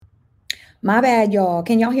My bad, y'all.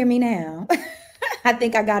 Can y'all hear me now? I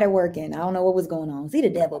think I got it working. I don't know what was going on. See, the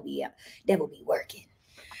devil be working.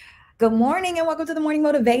 Good morning and welcome to the morning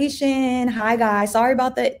motivation. Hi guys. Sorry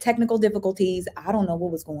about the technical difficulties. I don't know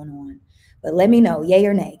what was going on. But let me know, yay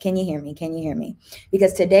or nay. Can you hear me? Can you hear me?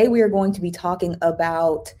 Because today we are going to be talking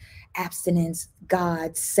about abstinence,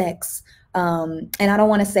 God, sex. And I don't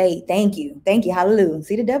want to say thank you. Thank you. Hallelujah.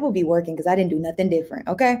 See, the devil be working because I didn't do nothing different.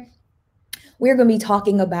 Okay. We're going to be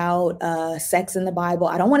talking about sex in the Bible.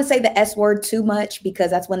 I don't want to say the S word too much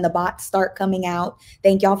because that's when the bots start coming out.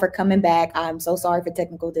 Thank y'all for coming back. I'm so sorry for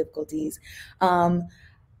technical difficulties.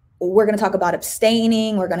 We're going to talk about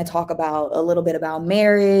abstaining. We're going to talk about a little bit about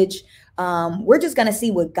marriage. We're just going to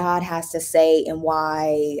see what God has to say and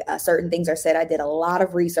why certain things are said. I did a lot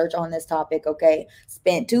of research on this topic. Okay.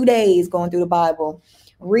 Spent 2 days going through the Bible,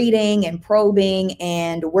 reading and probing,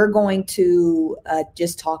 and we're going to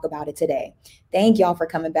just talk about it today. Thank y'all for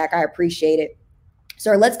coming back. I appreciate it.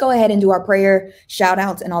 So let's go ahead and do our prayer, shout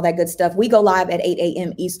outs, and all that good stuff. We go live at 8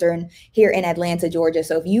 a.m. Eastern here in Atlanta, Georgia.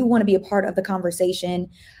 So if you want to be a part of the conversation,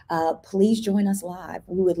 please join us live.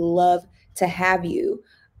 We would love to have you.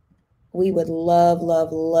 We would love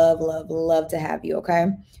to have you. Okay.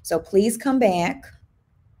 So please come back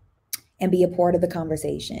and be a part of the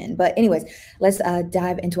conversation. But anyways, let's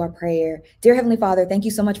dive into our prayer. Dear Heavenly Father, thank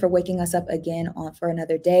you so much for waking us up again for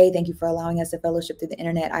another day. Thank you for allowing us to fellowship through the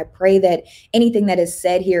internet. I pray that anything that is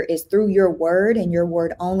said here is through your word and your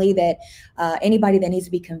word only, that anybody that needs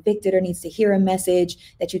to be convicted or needs to hear a message,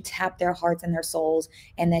 that you tap their hearts and their souls,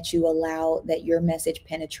 and that you allow that your message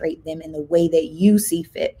penetrate them in the way that you see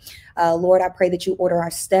fit. Lord, I pray that you order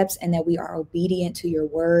our steps and that we are obedient to your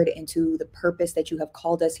word and to the purpose that you have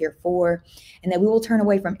called us here for, and that we will turn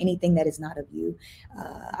away from anything that is not of you.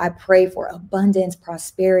 I pray for abundance,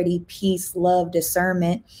 prosperity, peace, love,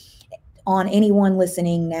 discernment on anyone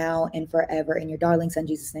listening now and forever. In your darling son,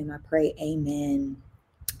 Jesus' name, I pray. Amen.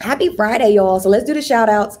 Happy Friday, y'all. So let's do the shout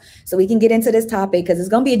outs so we can get into this topic because it's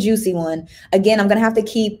going to be a juicy one. Again, I'm going to have to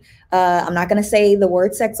keep, I'm not going to say the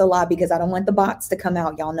word sex a lot because I don't want the bots to come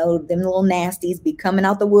out. Y'all know them little nasties be coming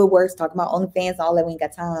out the woodworks, talking about OnlyFans and all that. We ain't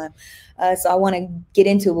got time. So I want to get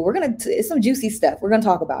into it. But it's some juicy stuff. We're going to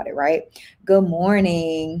talk about it, right? Good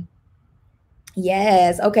morning.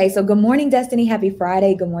 Yes. Okay. So good morning, Destiny. Happy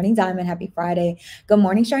Friday. Good morning, Diamond. Happy Friday. Good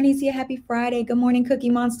morning, Sharnicia. Happy Friday. Good morning, Cookie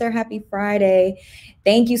Monster. Happy Friday.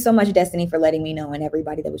 Thank you so much, Destiny, for letting me know, and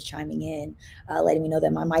everybody that was chiming in, letting me know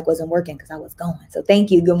that my mic wasn't working because I was going. So thank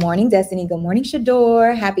you. Good morning, Destiny. Good morning,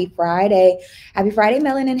 Shador. Happy Friday. Happy Friday,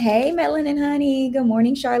 Melanin. Hey, Melanin, honey. Good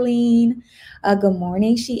morning, Charlene. Good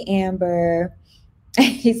morning, She Amber.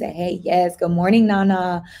 He said, hey, yes. Good morning,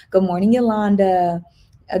 Nana. Good morning, Yolanda.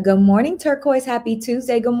 Good morning, Turquoise. Happy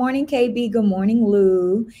Tuesday. Good morning, KB. Good morning,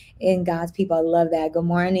 Lou. And God's people, I love that. Good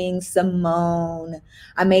morning, Simone.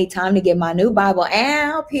 I made time to get my new Bible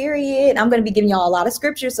out, period. I'm going to be giving y'all a lot of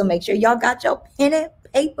scriptures, so make sure y'all got your pen and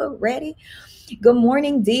paper ready. Good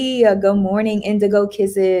morning, Dia. Good morning, Indigo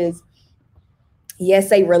Kisses. Yes,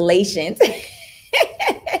 say relations.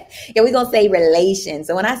 Yeah, we're going to say relations.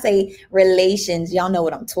 So when I say relations, y'all know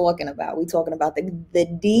what I'm talking about. We're talking about the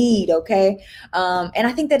deed, okay? And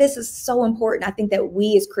I think that this is so important. I think that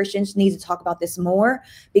we as Christians need to talk about this more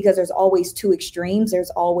because there's always two extremes.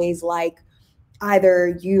 There's always like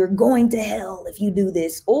either you're going to hell if you do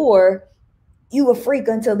this or you a freak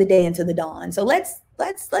until the day into the dawn. So let's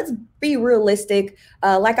be realistic.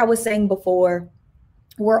 Like I was saying before,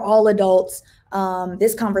 we're all adults.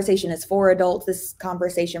 This conversation is for adults. This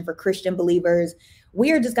conversation for Christian believers.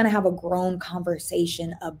 We are just going to have a grown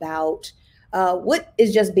conversation about what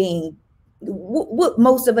is just being, what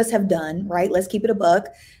most of us have done, right? Let's keep it a buck.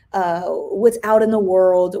 What's out in the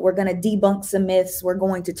world. We're going to debunk some myths. We're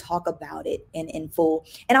going to talk about it in full.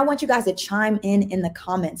 And I want you guys to chime in the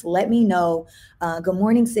comments. Let me know. Good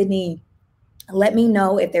morning, Sydney. Let me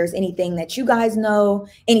know if there's anything that you guys know,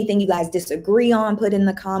 anything you guys disagree on, put in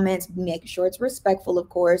the comments, make sure it's respectful, of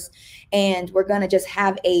course. And we're going to just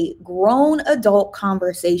have a grown adult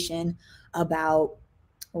conversation about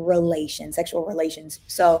sexual relations.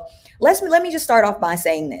 So let me just start off by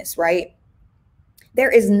saying this, right?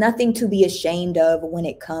 There is nothing to be ashamed of when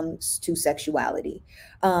it comes to sexuality.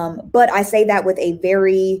 But I say that with a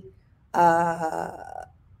very,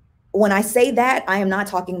 when I say that, I am not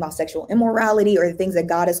talking about sexual immorality or the things that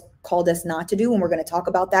God has called us not to do. And we're going to talk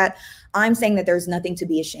about that. I'm saying that there's nothing to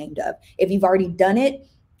be ashamed of. If you've already done it,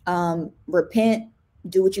 repent,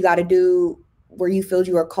 do what you got to do where you feel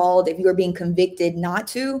you are called. If you are being convicted not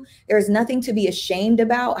to, there's nothing to be ashamed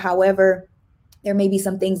about. However, there may be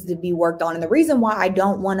some things to be worked on. And the reason why I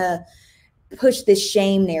don't want to push this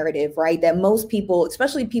shame narrative, right? That most people,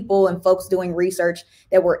 especially people and folks doing research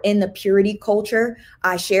that were in the purity culture.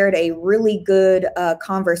 I shared a really good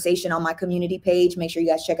conversation on my community page. Make sure you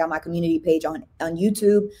guys check out my community page on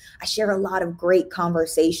YouTube. I share a lot of great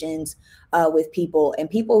conversations with people, and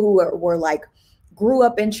people who were like, grew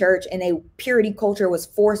up in church and a purity culture was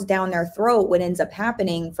forced down their throat. What ends up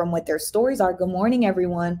happening from what their stories are, good morning,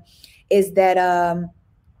 everyone, is that,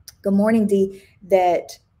 good morning, D,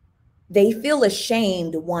 that they feel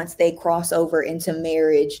ashamed once they cross over into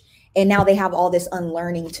marriage. And now they have all this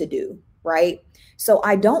unlearning to do, right? So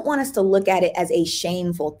I don't want us to look at it as a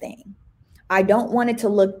shameful thing. I don't want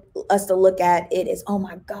us to look at it as, oh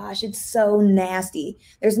my gosh, it's so nasty.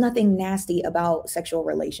 There's nothing nasty about sexual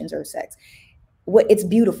relations or sex. It's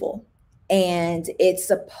beautiful, and it's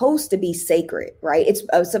supposed to be sacred, right? It's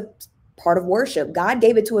a part of worship. God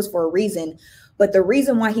gave it to us for a reason, but the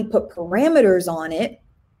reason why he put parameters on it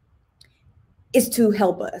is to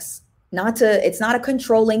help us. It's not a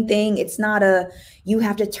controlling thing. It's not you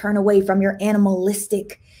have to turn away from your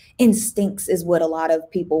animalistic instincts, is what a lot of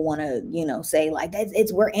people want to, say, like,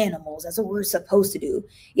 we're animals. That's what we're supposed to do.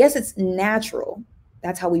 Yes, it's natural.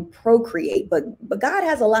 That's how we procreate. But God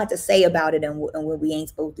has a lot to say about it and what we ain't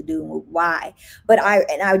supposed to do and why. But I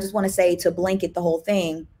just want to say, to blanket the whole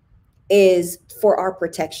thing, is for our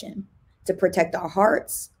protection, to protect our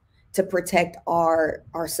hearts, to protect our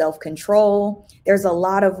self-control. There's a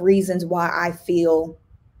lot of reasons why I feel,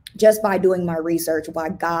 just by doing my research, why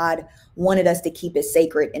God wanted us to keep it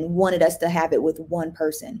sacred and wanted us to have it with one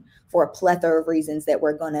person, for a plethora of reasons that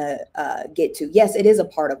we're going to get to. Yes, it is a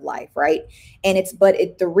part of life, right? And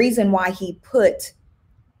the reason why he put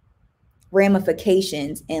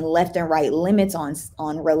ramifications and left and right limits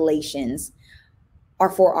on relations are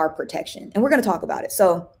for our protection. And we're going to talk about it.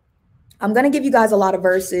 So I'm going to give you guys a lot of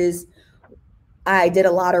verses. I did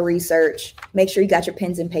a lot of research. Make sure you got your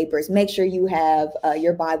pens and papers. Make sure you have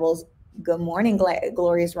your Bibles. Good morning,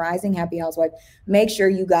 glorious rising, happy housewife. Make sure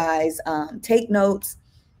you guys take notes,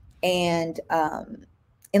 and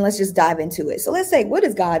let's just dive into it. So let's say, what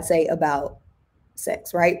does God say about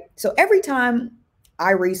sex, right? So every time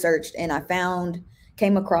I researched and I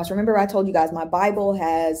came across, remember I told you guys my Bible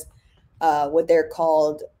has what they're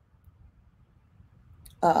called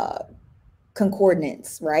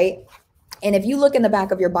concordance, right? And if you look in the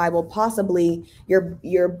back of your Bible, possibly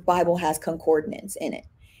your Bible has concordance in it.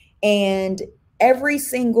 And every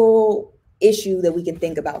single issue that we can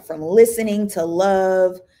think about, from listening to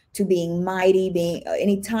love to being mighty,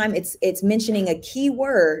 anytime it's mentioning a key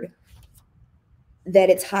word, that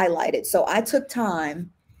it's highlighted. So I took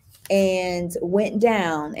time and went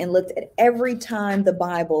down and looked at every time the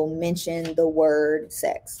Bible mentioned the word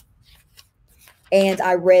sex. And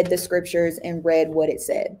I read the scriptures and read what it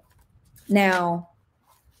said. Now,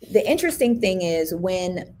 the interesting thing is,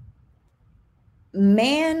 when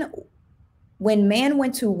man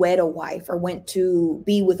went to wed a wife or went to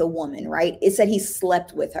be with a woman, right? It said he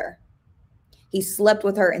slept with her. He slept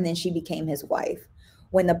with her, and then she became his wife.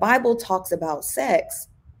 When the Bible talks about sex,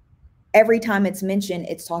 every time it's mentioned,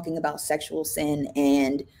 it's talking about sexual sin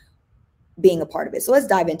and being a part of it. So let's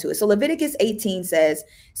dive into it. So Leviticus 18 says,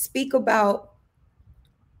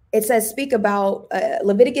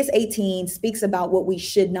 Leviticus 18 speaks about what we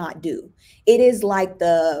should not do. It is like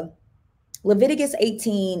Leviticus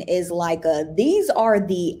 18 is like these are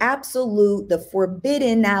the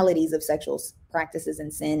forbiddenalities of sexual practices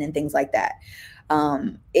and sin and things like that.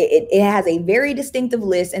 It has a very distinctive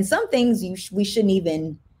list, and some things we shouldn't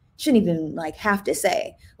even like have to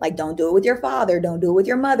say, like, don't do it with your father, don't do it with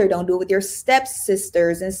your mother, don't do it with your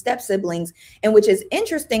stepsisters and step siblings. And which is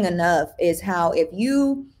interesting enough is how, if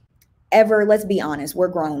you ever, let's be honest, we're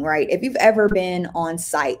grown, right? If you've ever been on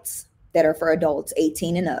sites that are for adults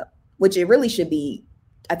 18 and up, which it really should be,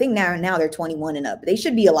 I think now they're 21 and up. They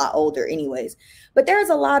should be a lot older anyways. But there's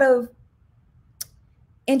a lot of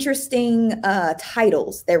interesting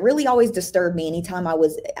titles that really always disturbed me anytime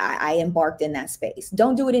I embarked in that space.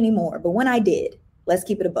 Don't do it anymore. But when I did, let's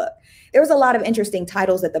keep it a buck, there was a lot of interesting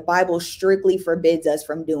titles that the Bible strictly forbids us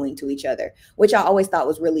from doing to each other, which I always thought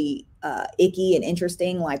was really icky and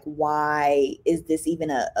interesting. Like, why is this even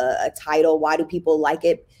a title? Why do people like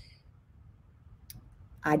it?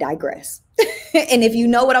 I digress. And if you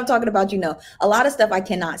know what I'm talking about, a lot of stuff I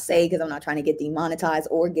cannot say because I'm not trying to get demonetized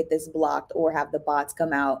or get this blocked or have the bots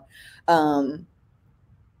come out.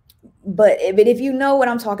 But if you know what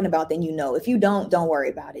I'm talking about, then you know. If you don't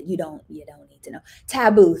worry about it. You don't need to know.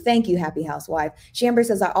 Taboo. Thank you, happy housewife. Chamber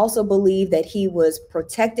says, I also believe that he was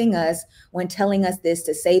protecting us when telling us this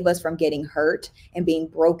to save us from getting hurt and being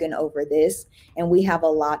broken over this. And we have a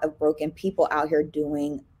lot of broken people out here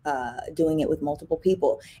doing doing it with multiple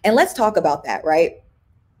people. And let's talk about that, right?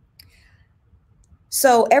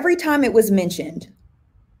 So every time it was mentioned,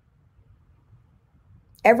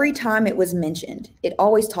 it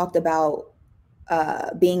always talked about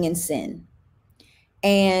being in sin.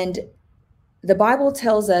 And the Bible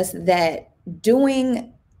tells us that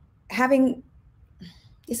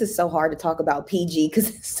this is so hard to talk about PG because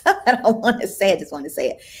it's stuff that I want to say. I just want to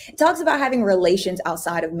say it. It talks about having relations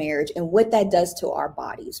outside of marriage and what that does to our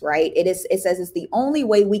bodies, right? It says it's the only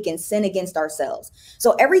way we can sin against ourselves.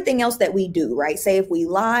 So everything else that we do, right? Say if we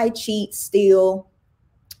lie, cheat, steal,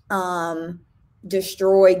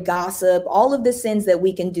 destroy, gossip, all of the sins that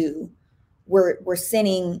we can do, we're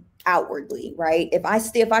sinning outwardly, right? If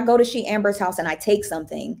I go to She Amber's house and I take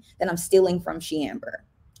something, then I'm stealing from She Amber.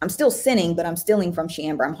 I'm still sinning, but I'm stealing from She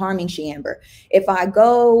Amber. I'm harming She Amber. If I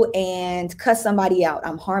go and cuss somebody out,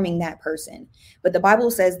 I'm harming that person. But the Bible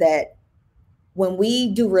says that when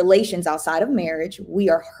we do relations outside of marriage, we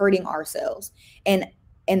are hurting ourselves. And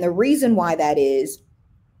the reason why that is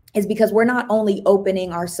because we're not only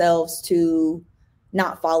opening ourselves to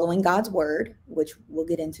not following God's word, which we'll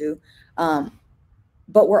get into,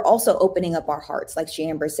 but we're also opening up our hearts. Like She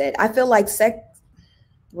Amber said, I feel like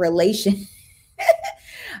relation,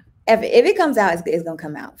 if it comes out, it's going to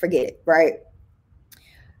come out. Forget it, right?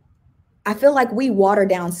 I feel like we water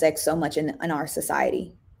down sex so much in our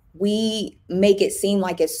society. We make it seem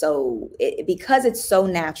like because it's so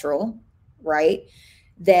natural, right?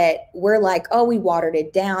 That we're like, oh, we watered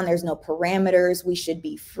it down. There's no parameters. We should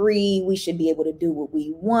be free. We should be able to do what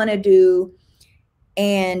we want to do.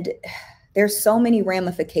 And there's so many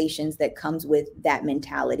ramifications that comes with that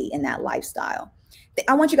mentality and that lifestyle.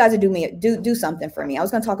 I want you guys to do something for me. I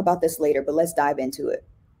was going to talk about this later, but let's dive into it.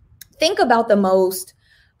 Think about the most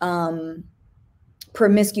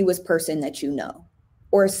promiscuous person that you know,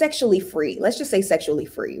 or sexually free. Let's just say sexually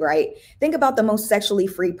free, right? Think about the most sexually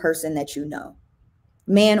free person that you know,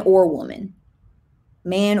 man or woman.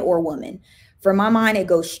 For my mind, it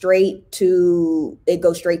goes straight to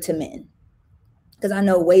men, because I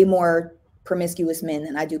know way more promiscuous men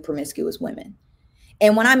than I do promiscuous women.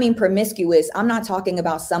 And when I mean promiscuous, I'm not talking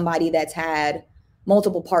about somebody that's had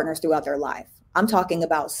multiple partners throughout their life. I'm talking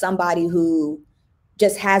about somebody who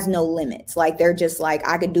just has no limits. Like they're just like,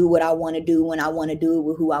 I can do what I want to do when I want to do it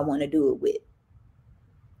with who I want to do it with.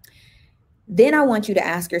 Then I want you to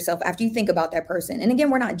ask yourself, after you think about that person, and again,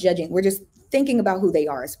 we're not judging, we're just thinking about who they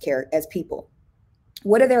are as people.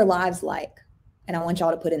 What are their lives like? And I want y'all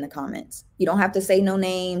to put in the comments. You don't have to say no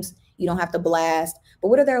names. You don't have to blast, but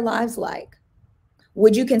what are their lives like?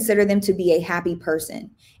 Would you consider them to be a happy person?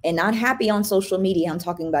 And not happy on social media. I'm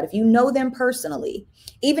talking about if you know them personally,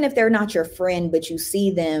 even if they're not your friend, but you see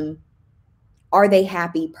them, are they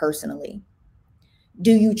happy personally?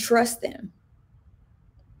 Do you trust them?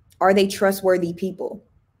 Are they trustworthy people?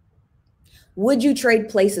 Would you trade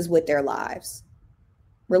places with their lives?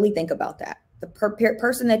 Really think about that. The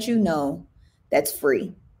person that you know that's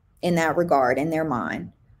free in that regard, in their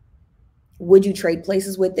mind. Would you trade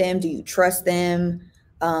places with them? Do you trust them?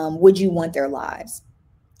 Would you want their lives?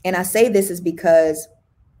 And I say this is because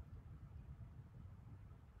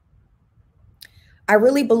I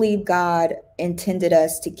really believe God intended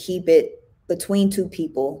us to keep it between two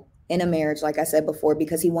people in a marriage, like I said before,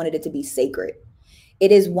 because he wanted it to be sacred.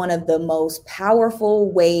 It is one of the most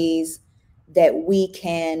powerful ways that we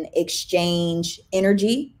can exchange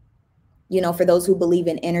energy. You know, for those who believe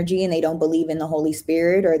in energy and they don't believe in the Holy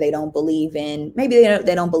Spirit, or they don't believe in, maybe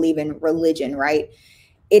they don't believe in religion, right?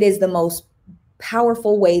 It is the most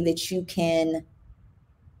powerful way that you can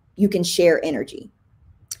share energy.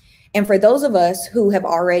 And for those of us who have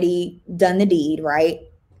already done the deed, right?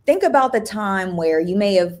 Think about the time where you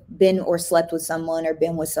may have been or slept with someone or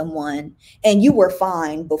been with someone and you were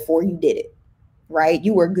fine before you did it, right?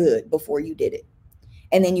 You were good before you did it.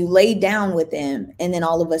 And then you laid down with them, and then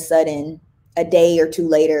all of a sudden, a day or two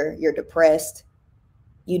later, you're depressed.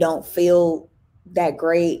 You don't feel that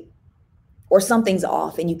great, or something's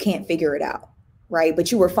off and you can't figure it out, right?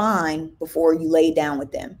 But you were fine before you laid down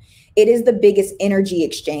with them. It is the biggest energy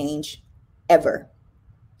exchange ever,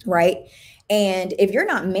 right? And if you're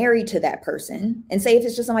not married to that person, and say if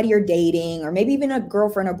it's just somebody you're dating, or maybe even a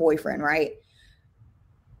girlfriend or boyfriend, right?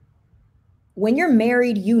 When you're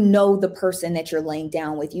married, you know the person that you're laying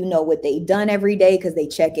down with. You know what they've done every day because they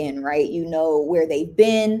check in, right? You know where they've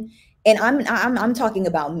been. And I'm talking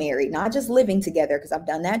about married, not just living together, because I've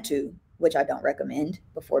done that too, which I don't recommend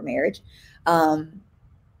before marriage. And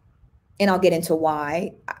I'll get into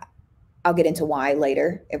why. I'll get into why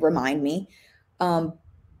later. Remind me.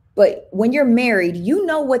 But when you're married, you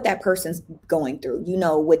know what that person's going through. You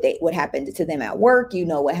know what happened to them at work. You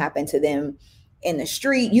know what happened to them in the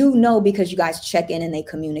street. You know, because you guys check in and they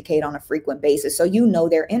communicate on a frequent basis. So you know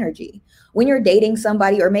their energy. When you're dating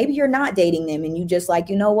somebody, or maybe you're not dating them and you just like,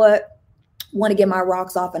 you know what, want to get my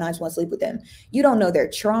rocks off and I just want to sleep with them. You don't know their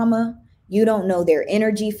trauma. You don't know their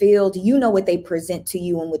energy field. You know what they present to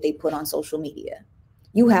you and what they put on social media.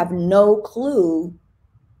 You have no clue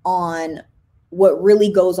on what really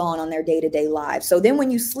goes on their day-to-day lives. So then when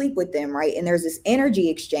you sleep with them, right, and there's this energy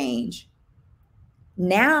exchange,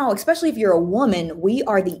 now, especially if you're a woman, we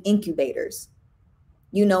are the incubators,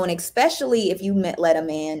 you know, and especially if you let a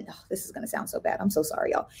man, oh, this is going to sound so bad. I'm so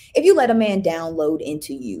sorry, y'all. If you let a man download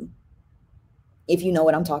into you, if you know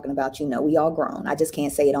what I'm talking about, you know, we all grown. I just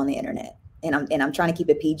can't say it on the internet. And I'm trying to keep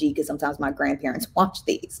it PG because sometimes my grandparents watch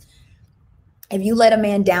these. If you let a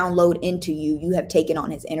man download into you, you have taken on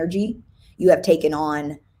his energy. You have taken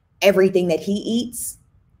on everything that he eats.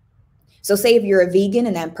 So say if you're a vegan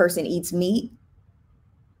and that person eats meat,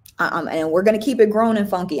 and we're going to keep it grown and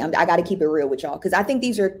funky. I got to keep it real with y'all, because I think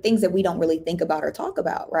these are things that we don't really think about or talk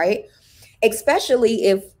about, right? Especially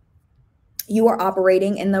if you are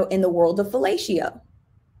operating in the world of fellatio.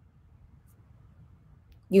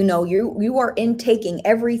 You know, you are intaking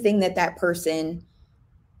everything that person,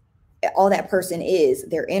 all that person is,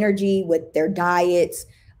 their energy, with their diets,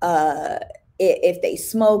 if they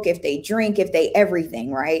smoke, if they drink, if they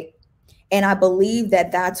everything, right? And I believe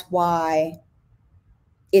that that's why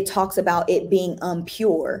it talks about it being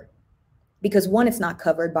impure, because one, it's not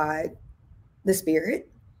covered by the spirit,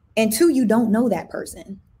 and two, you don't know that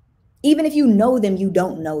person. Even if you know them, you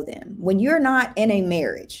don't know them. When you're not in a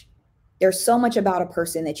marriage, there's so much about a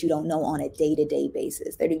person that you don't know on a day-to-day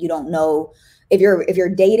basis, that you don't know. If you're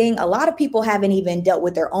dating, a lot of people haven't even dealt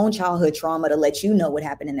with their own childhood trauma to let you know what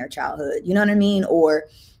happened in their childhood. You know what I mean? Or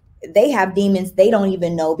they have demons they don't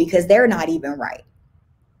even know because they're not even right.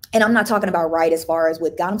 And I'm not talking about right as far as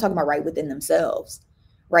with God. I'm talking about right within themselves,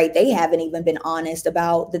 right? They haven't even been honest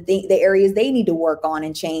about the areas they need to work on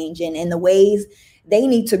and change, and the ways they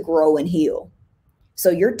need to grow and heal. So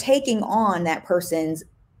you're taking on that person's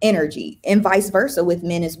energy, and vice versa with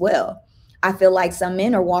men as well. I feel like some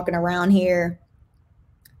men are walking around here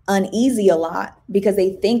uneasy a lot because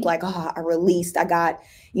they think like, oh, I got,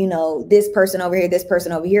 you know, this person over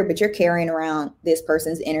here, but you're carrying around this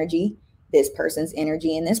person's energy,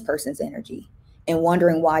 and this person's energy, and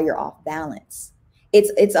wondering why you're off balance.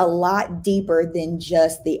 It's a lot deeper than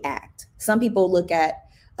just the act. Some people look at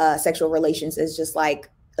sexual relations as just like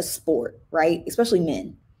a sport, right? Especially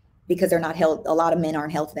men, because they're not held. A lot of men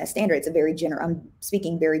aren't held to that standard. It's a very general. I'm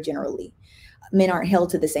speaking very generally. Men aren't held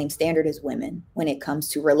to the same standard as women when it comes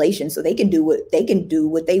to relations. So they can do what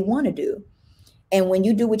they want to do. And when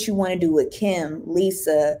you do what you want to do with Kim,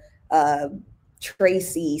 Lisa,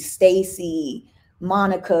 Tracy, Stacy,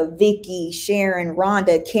 Monica, Vicky, Sharon,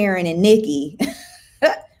 Rhonda, Karen, and Nikki,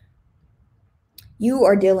 you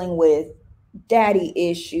are dealing with daddy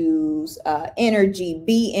issues, energy,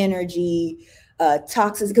 B energy,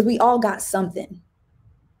 toxic, because we all got something.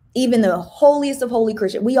 Even the holiest of holy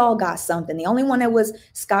Christian, we all got something. The only one that was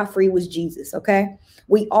scot-free was Jesus, okay?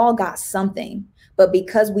 We all got something. But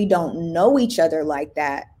because we don't know each other like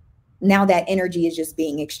that, now that energy is just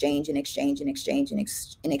being exchanged,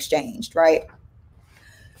 right?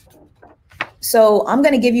 So I'm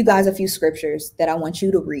going to give you guys a few scriptures that I want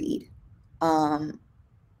you to read. And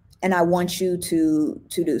I want you to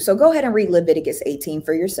do. So go ahead and read Leviticus 18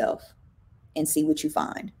 for yourself and see what you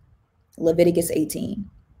find. Leviticus 18.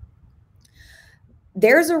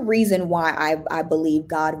 There's a reason why I believe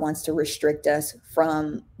God wants to restrict us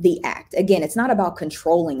from the act. Again, it's not about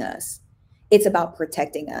controlling us. It's about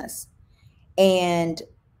protecting us. And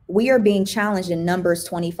we are being challenged in Numbers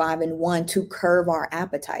 25:1 to curb our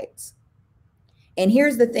appetites. And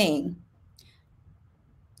here's the thing.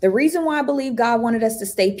 The reason why I believe God wanted us to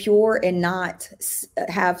stay pure and not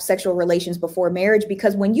have sexual relations before marriage,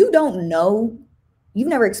 because when you don't know, you've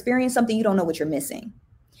never experienced something, you don't know what you're missing.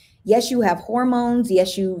 Yes, you have hormones.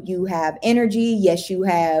 Yes, you have energy. Yes, you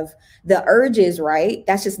have the urges, right?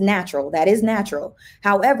 That's just natural. That is natural.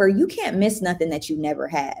 However, you can't miss nothing that you never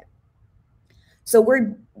had. So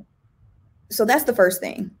that's the first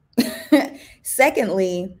thing.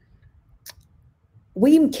 Secondly,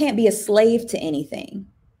 we can't be a slave to anything.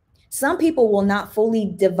 Some people will not fully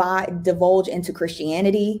divulge into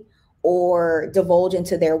Christianity or divulge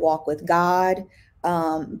into their walk with God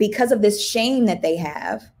because of this shame that they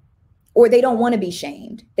have. Or they don't want to be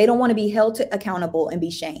shamed. They don't want to be held accountable and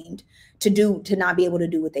be shamed to not be able to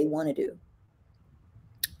do what they want to do.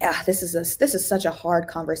 this is such a hard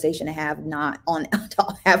conversation to have not on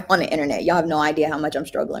to have on the internet. Y'all have no idea how much I'm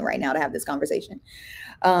struggling right now to have this conversation.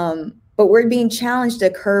 But we're being challenged to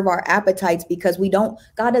curb our appetites because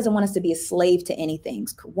God doesn't want us to be a slave to anything.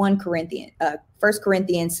 1 Corinthians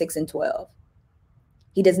 6:12.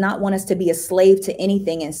 He does not want us to be a slave to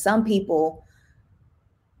anything. And some people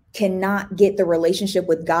cannot get the relationship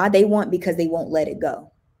with God they want because they won't let it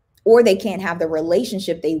go. Or they can't have the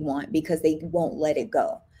relationship they want because they won't let it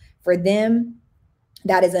go. For them,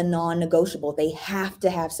 that is a non-negotiable. They have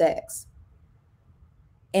to have sex.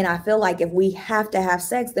 And I feel like if we have to have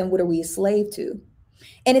sex, then what are we a slave to?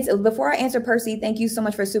 And it's before I answer, Percy, thank you so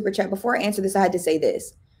much for super chat. Before I answer this, I had to say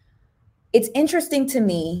this. It's interesting to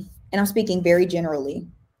me, and I'm speaking very generally,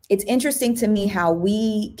 it's interesting to me how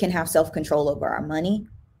we can have self-control over our money.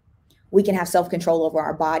 We can have self-control over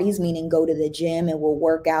our bodies, meaning go to the gym and we'll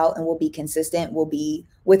work out and we'll be consistent. We'll be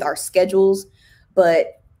with our schedules.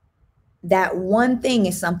 But that one thing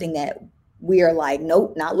is something that we are like,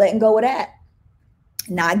 nope, not letting go of that.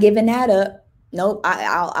 Not giving that up. Nope,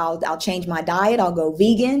 I'll change my diet. I'll go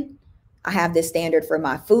vegan. I have this standard for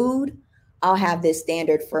my food. I'll have this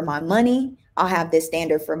standard for my money. I'll have this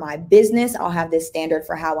standard for my business. I'll have this standard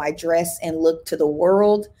for how I dress and look to the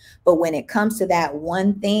world. But when it comes to that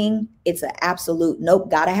one thing, it's an absolute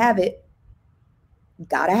nope, gotta have it.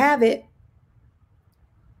 Gotta have it.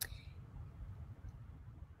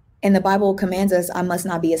 And the Bible commands us, I must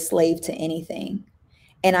not be a slave to anything.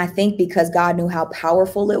 And I think because God knew how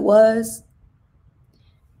powerful it was,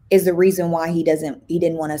 is the reason why he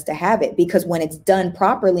didn't want us to have it. Because when it's done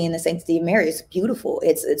properly in the sanctity of marriage, it's beautiful.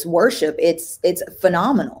 It's worship. It's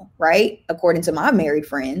phenomenal, right? According to my married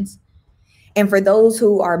friends. And for those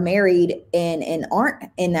who are married and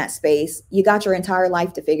aren't in that space, you got your entire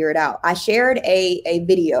life to figure it out. I shared a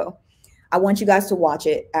video. I want you guys to watch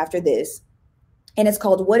it after this. And it's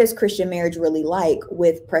called What is Christian Marriage Really Like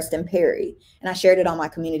with Preston Perry. And I shared it on my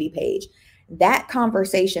community page. That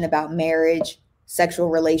conversation about marriage, sexual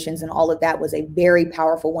relations, and all of that was a very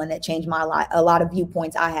powerful one that changed my life. A lot of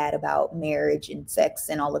viewpoints I had about marriage and sex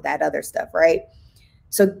and all of that other stuff, right?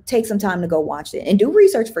 So take some time to go watch it and do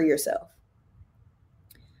research for yourself.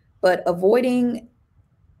 But avoiding,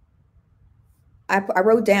 I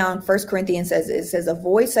wrote down 1 Corinthians says,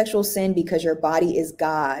 avoid sexual sin because your body is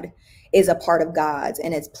a part of God's,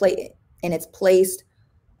 and it's placed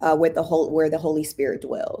where the Holy Spirit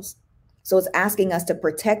dwells. So it's asking us to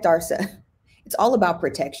protect ourselves. It's all about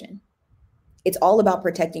protection. It's all about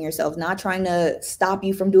protecting yourself, not trying to stop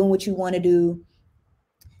you from doing what you want to do,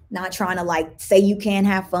 not trying to like say you can't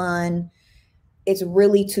have fun. It's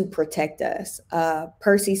really to protect us.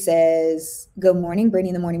 Percy says, good morning,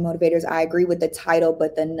 Brittany, the Morning Motivators. I agree with the title,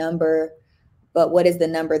 but what is the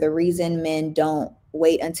number? The reason men don't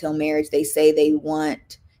wait until marriage, they say they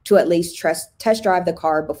want to at least test drive the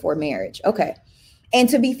car before marriage. Okay. And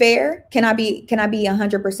to be fair, can I be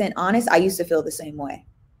 100% honest? I used to feel the same way.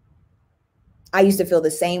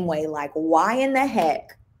 Like, why in the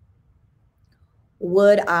heck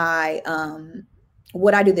would I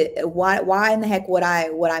do that? Why in the heck would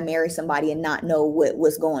I marry somebody and not know what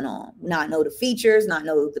was going on? Not know the features, not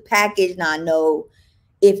know the package, not know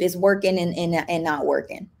if it's working and not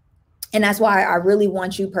working. And that's why I really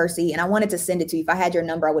want you, Percy, and I wanted to send it to you. If I had your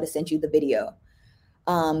number, I would have sent you the video.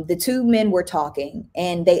 The two men were talking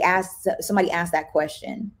and somebody asked that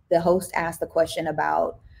question. The host asked the question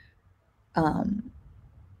about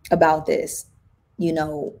this,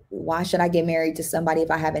 why should I get married to somebody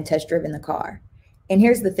if I haven't test driven the car? And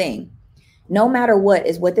here's the thing. No matter what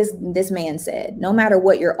is what this man said, no matter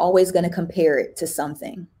what, you're always going to compare it to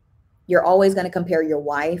something. You're always going to compare your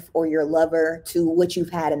wife or your lover to what you've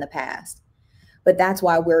had in the past. But that's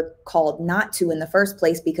why we're called not to in the first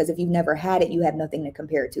place, because if you've never had it, you have nothing to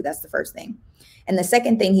compare it to. That's the first thing. And the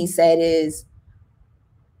second thing he said is,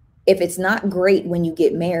 if it's not great when you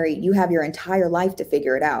get married, you have your entire life to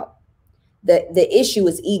figure it out. The issue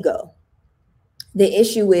is ego. The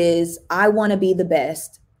issue is, I want to be the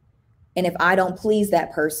best. And if I don't please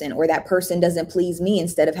that person, or that person doesn't please me,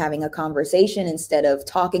 instead of having a conversation, instead of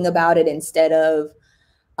talking about it, instead of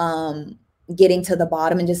getting to the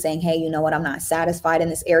bottom and just saying, hey, you know what, I'm not satisfied in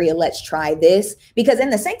this area, let's try this. Because in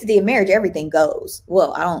the sanctity of marriage, everything goes.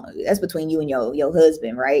 Well, that's between you and your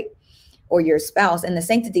husband, right? Or your spouse. In the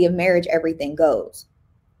sanctity of marriage, everything goes.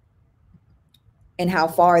 And how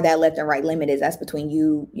far that left and right limit is, that's between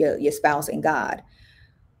you, your spouse, and God.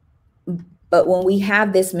 But when we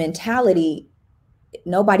have this mentality,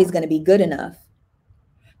 nobody's going to be good enough.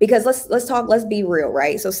 Because let's be real,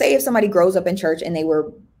 right? So say if somebody grows up in church and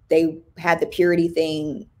they had the purity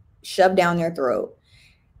thing shoved down their throat,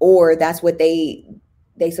 or that's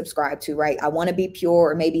they subscribe to, right? I want to be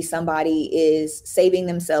pure, or maybe somebody is saving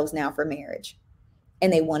themselves now for marriage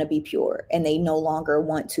and they want to be pure and they no longer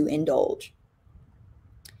want to indulge.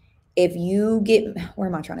 If you get, where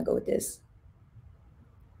am I trying to go with this?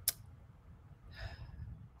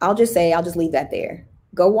 I'll just leave that there.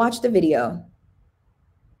 Go watch the video.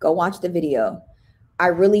 Go watch the video. I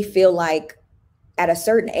really feel like at a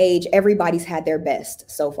certain age, everybody's had their best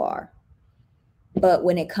so far. But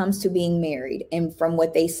when it comes to being married, and from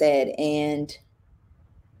what they said, and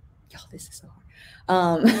y'all, this is so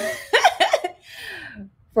hard.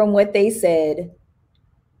 From what they said,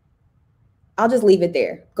 I'll just leave it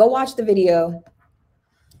there. Go watch the video.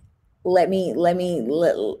 And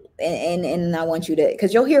I want you to,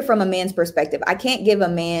 because you'll hear from a man's perspective. I can't give a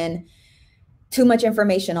man too much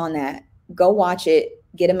information on that. Go watch it,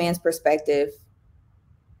 get a man's perspective,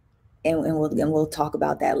 and we'll talk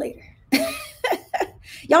about that later.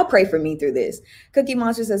 Y'all pray for me through this. Cookie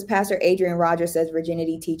Monster says, Pastor Adrian Rogers says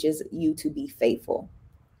virginity teaches you to be faithful.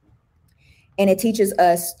 And it teaches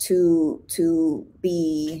us to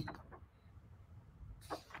be,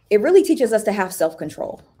 it really teaches us to have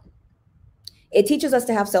self-control. It teaches us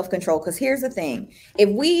to have self-control, because here's the thing. If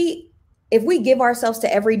we give ourselves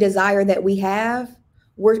to every desire that we have,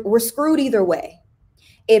 we're screwed either way.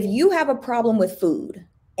 If you have a problem with food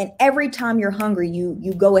and every time you're hungry,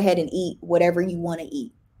 you go ahead and eat whatever you want to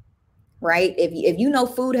eat, right? If you know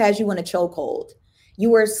food has you in a chokehold,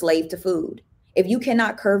 you are a slave to food. If you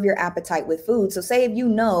cannot curb your appetite with food, so say if you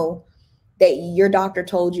know that your doctor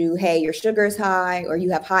told you, hey, your sugar is high or you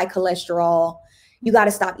have high cholesterol, you got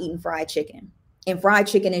to stop eating fried chicken. And fried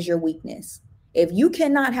chicken is your weakness. If you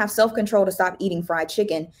cannot have self-control to stop eating fried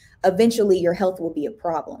chicken, eventually your health will be a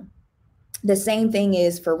problem. The same thing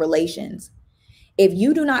is for relations. If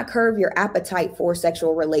you do not curb your appetite for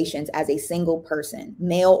sexual relations as a single person,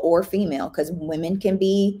 male or female, because women can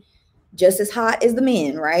be just as hot as the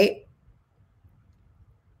men, right?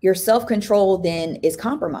 Your self-control then is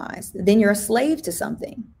compromised. Then you're a slave to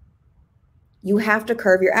something. You have to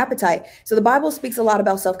curb your appetite. So the Bible speaks a lot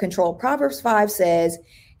about self-control. Proverbs 5 says,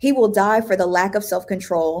 he will die for the lack of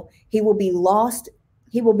self-control. He will be lost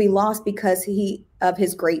because of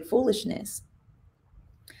his great foolishness.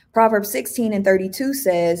 Proverbs 16:32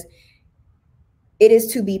 says, it is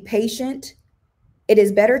to be patient. It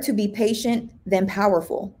is better to be patient than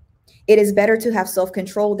powerful. It is better to have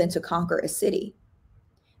self-control than to conquer a city.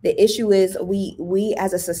 The issue is we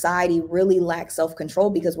as a society really lack self-control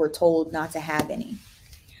because we're told not to have any.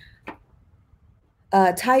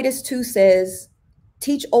 Titus 2 says,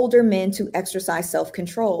 teach older men to exercise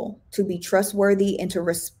self-control, to be trustworthy and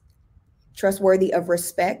trustworthy of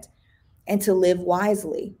respect, and to live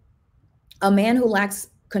wisely. A man who lacks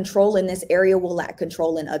control in this area will lack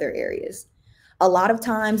control in other areas. A lot of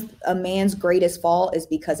times a man's greatest fall is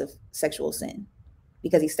because of sexual sin,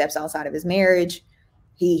 because he steps outside of his marriage.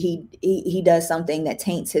 He does something that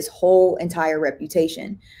taints his whole entire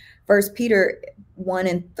reputation. 1 Peter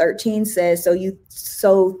 1:13 says,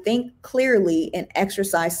 so think clearly and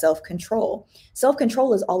exercise self-control.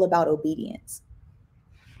 Self-control is all about obedience.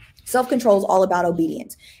 Self-control is all about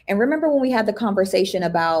obedience. And remember when we had the conversation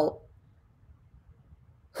about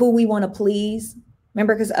who we want to please?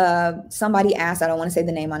 Remember, because somebody asked, I don't want to say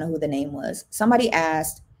the name, I know who the name was. Somebody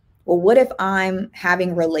asked, well, what if I'm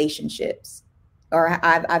having relationships? Or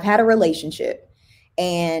I've had a relationship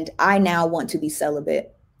and I now want to be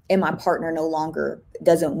celibate and my partner no longer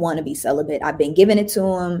doesn't want to be celibate. I've been giving it to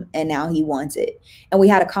him and now he wants it. And we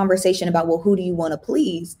had a conversation about, well, who do you want to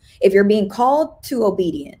please? If you're being called to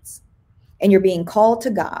obedience and you're being called to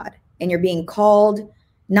God and you're being called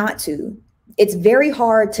not to, it's very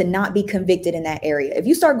hard to not be convicted in that area. If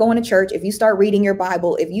you start going to church, if you start reading your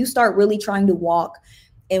Bible, if you start really trying to walk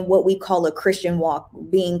in what we call a Christian walk,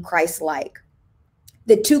 being Christ-like,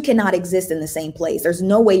 the two cannot exist in the same place. There's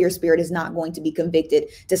no way your spirit is not going to be convicted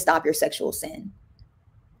to stop your sexual sin.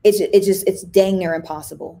 It's dang near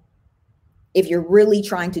impossible if you're really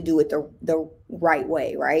trying to do it the right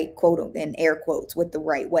way, right? Quote in air quotes, with the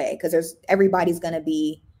right way, because everybody's going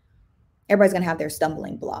to have their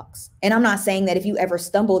stumbling blocks. And I'm not saying that if you ever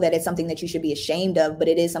stumble that it's something that you should be ashamed of, but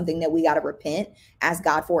it is something that we got to repent, ask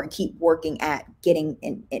God for, and keep working at getting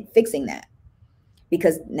and fixing that.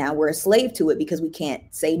 Because now we're a slave to it because we can't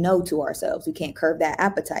say no to ourselves. We can't curb that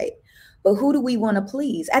appetite. But who do we want to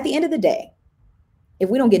please? At the end of the day, if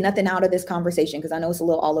we don't get nothing out of this conversation, because I know it's a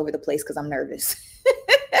little all over the place because I'm nervous.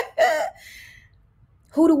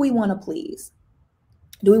 Who do we want to please?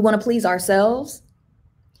 Do we want to please ourselves?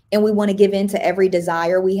 And we want to give in to every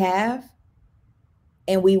desire we have?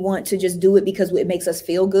 And we want to just do it because it makes us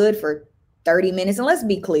feel good for 30 minutes? And let's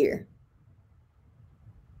be clear.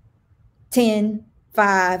 10,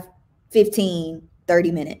 5, 15,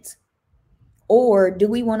 30 minutes? Or do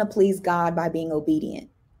we want to please God by being obedient?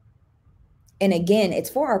 And again, it's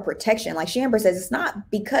for our protection. Like Shamber says, it's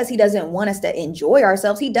not because he doesn't want us to enjoy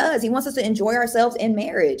ourselves. He does. He wants us to enjoy ourselves in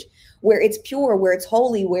marriage, where it's pure, where it's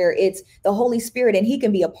holy, where it's the Holy Spirit, and he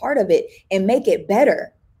can be a part of it and make it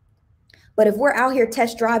better. But if we're out here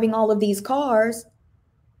test driving all of these cars,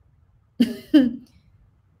 then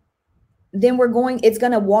it's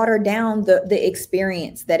going to water down the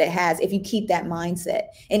experience that it has if you keep that mindset.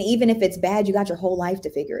 And even if it's bad, you got your whole life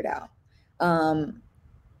to figure it out.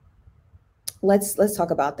 Let's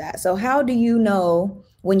talk about that. So how do you know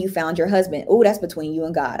when you found your husband? Oh, that's between you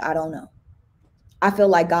and God. I don't know. I feel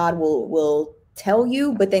like God will tell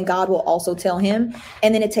you, but then God will also tell him.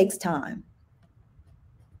 And then it takes time.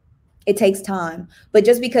 It takes time. But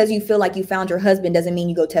just because you feel like you found your husband doesn't mean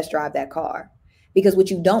you go test drive that car. Because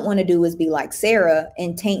what you don't want to do is be like Sarah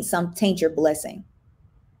and taint your blessing.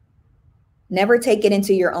 Never take it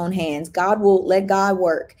into your own hands. God will let God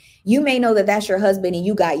work. You may know that that's your husband and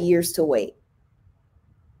you got years to wait.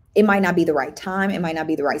 It might not be the right time. It might not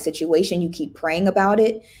be the right situation. You keep praying about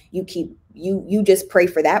it. You just pray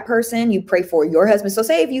for that person. You pray for your husband. So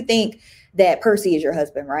say if you think that Percy is your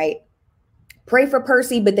husband, right? Pray for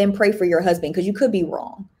Percy, but then pray for your husband, because you could be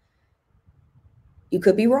wrong. You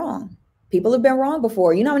could be wrong. People have been wrong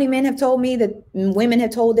before. You know how many men have told me that women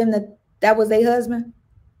have told them that was their husband?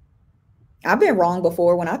 I've been wrong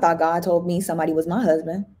before when I thought God told me somebody was my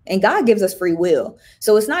husband. And God gives us free will.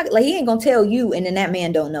 So it's not like he ain't going to tell you and then that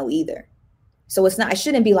man don't know either. So it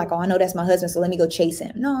shouldn't be like, oh, I know that's my husband, so let me go chase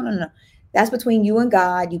him. No. That's between you and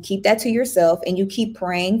God. You keep that to yourself and you keep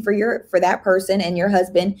praying for that person and your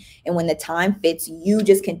husband. And when the time fits, you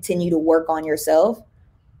just continue to work on yourself.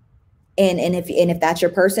 And if that's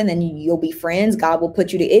your person, then you'll be friends. God will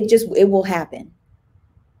put you to it will happen.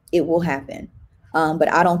 It will happen.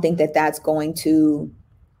 But I don't think that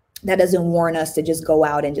doesn't warrant us to just go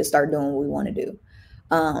out and just start doing what we want to do.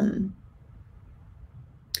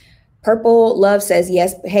 Purple Love says,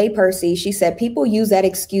 yes. Hey, Percy. She said, people use that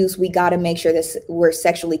excuse. We got to make sure that we're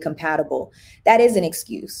sexually compatible. That is an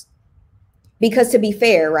excuse. Because to be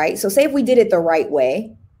fair, right? So say if we did it the right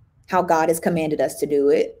way, how God has commanded us to do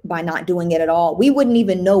it, by not doing it at all, we wouldn't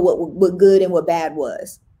even know what good and what bad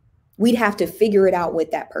was. We'd have to figure it out with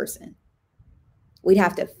that person. We'd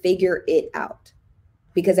have to figure it out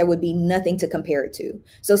because there would be nothing to compare it to.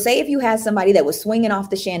 So say if you had somebody that was swinging off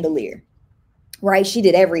the chandelier, right? She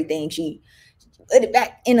did everything. She put it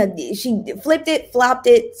back she flipped it, flopped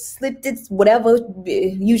it, slipped it, whatever.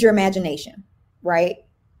 Use your imagination, right?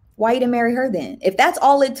 Why you didn't marry her then? If that's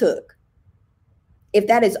all it took, if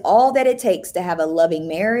that is all that it takes to have a loving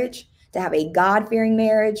marriage, to have a God-fearing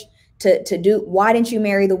marriage, why didn't you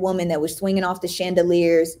marry the woman that was swinging off the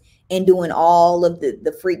chandeliers and doing all of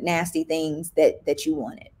the freak nasty things that you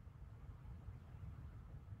wanted?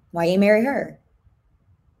 Why you marry her?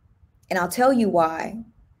 And I'll tell you why.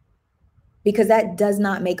 Because that does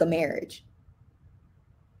not make a marriage.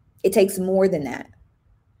 It takes more than that.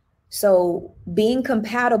 So being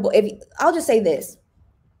compatible, I'll just say this.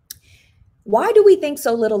 Why do we think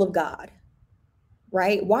so little of God?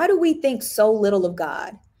 Right? Why do we think so little of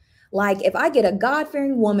God? Like if I get a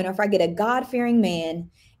God-fearing woman, or if I get a God-fearing man,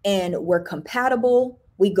 and we're compatible,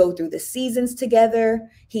 we go through the seasons together,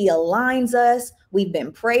 he aligns us, we've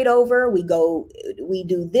been prayed over, we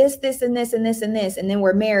do this, and this, and this, and this, and then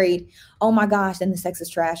we're married. Oh my gosh, then the sex is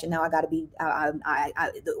trash, and now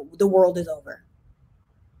the world is over.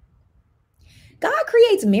 God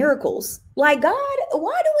creates miracles. Like God,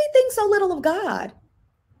 why do we think so little of God?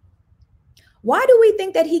 Why do we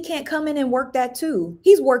think that he can't come in and work that too?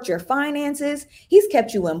 He's worked your finances. He's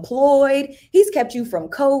kept you employed. He's kept you from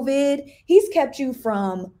COVID. He's kept you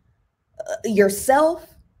from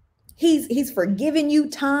yourself. He's forgiven you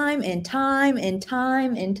time and time and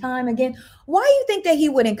time and time again. Why do you think that he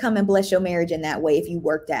wouldn't come and bless your marriage in that way if you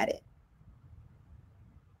worked at it?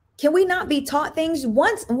 Can we not be taught things?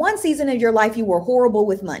 One season of your life, you were horrible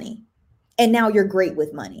with money. And now you're great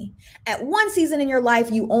with money. At one season in your life,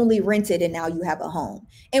 you only rented and now you have a home.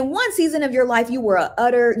 In one season of your life, you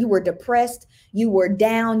were depressed, you were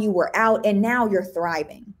down, you were out, and now you're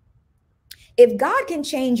thriving. If God can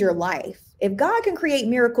change your life, if God can create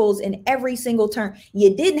miracles in every single turn,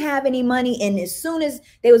 you didn't have any money, and as soon as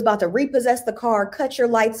they was about to repossess the car, cut your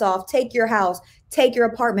lights off, take your house, take your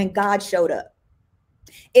apartment, God showed up.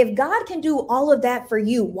 If God can do all of that for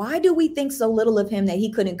you, why do we think so little of him that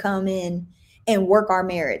he couldn't come in and work our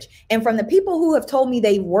marriage? And from the people who have told me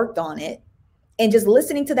they've worked on it, and just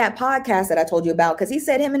listening to that podcast that I told you about, because he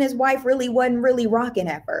said him and his wife wasn't really rocking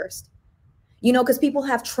at first. you know, because people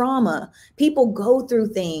have trauma, people go through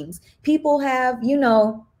things, people have, you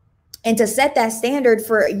know, and to set that standard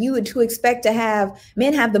for you to expect to have,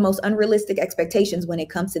 men have the most unrealistic expectations when it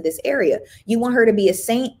comes to this area. You want her to be a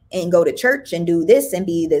saint and go to church and do this and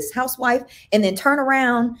be this housewife, and then turn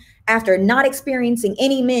around after not experiencing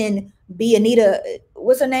any men, be Anita,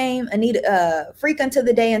 what's her name? Anita, freak until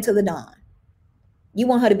the day until the dawn. You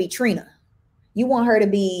want her to be Trina. You want her to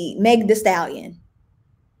be Meg the Stallion.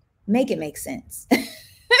 Make it make sense.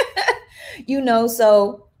 You know,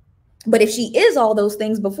 so, but if she is all those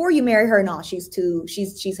things before you marry her, no,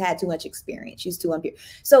 she's had too much experience. She's too impure.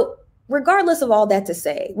 So regardless of all that to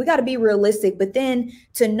say, we got to be realistic, but then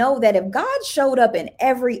to know that if God showed up in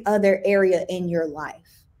every other area in your life,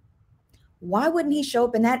 why wouldn't he show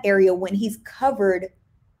up in that area when he's covered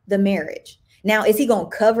the marriage? Now, is he going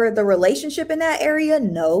to cover the relationship in that area?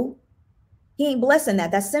 No, he ain't blessing that.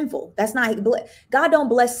 That's sinful. That's not, God don't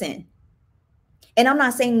bless sin. And I'm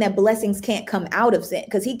not saying that blessings can't come out of sin,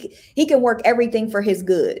 because he can work everything for his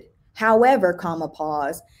good. However,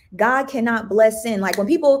 pause, God cannot bless sin. Like when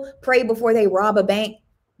people pray before they rob a bank,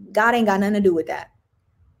 God ain't got nothing to do with that.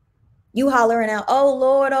 You hollering out, oh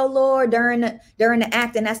Lord, during the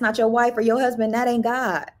act, and that's not your wife or your husband, that ain't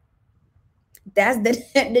God. That's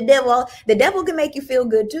the devil. The devil can make you feel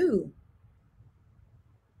good too.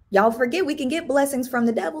 Y'all forget we can get blessings from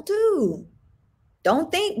the devil too.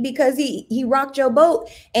 Don't think because he rocked your boat,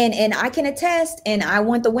 and I can attest, and I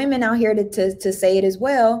want the women out here to say it as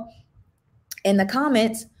well in the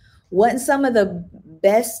comments. Wasn't some of the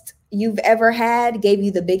best you've ever had gave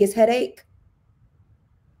you the biggest headache?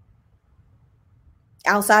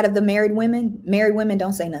 Outside of the married women? Married women,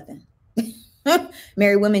 don't say nothing.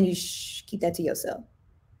 Married women, you keep that to yourself.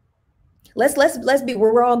 Let's be,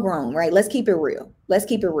 we're all grown, right? Let's keep it real. Let's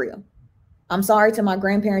keep it real. I'm sorry to my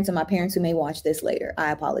grandparents and my parents who may watch this later.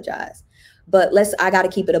 I apologize, but I got to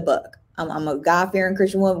keep it a buck. I'm a God-fearing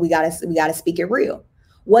Christian woman. We got to speak it real.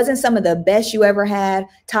 Wasn't some of the best you ever had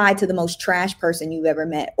tied to the most trash person you've ever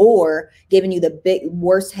met, or giving you the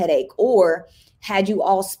worst headache, or had you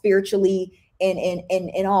all spiritually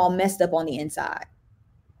and all messed up on the inside?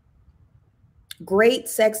 Great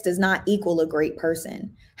sex does not equal a great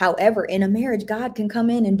person. However, in a marriage, God can come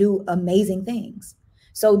in and do amazing things.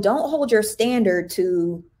 So don't hold your standard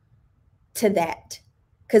to that,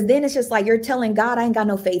 because then it's just like you're telling God, I ain't got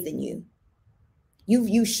no faith in you.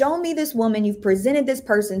 You've shown me this woman. You've presented this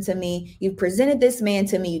person to me. You've presented this man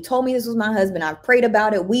to me. You told me this was my husband. I've prayed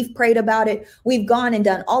about it. We've prayed about it. We've gone and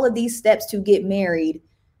done all of these steps to get married,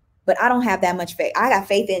 but I don't have that much faith. I got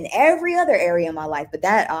faith in every other area of my life, but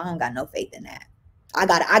that I don't got no faith in that. I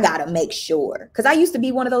gotta make sure, because I used to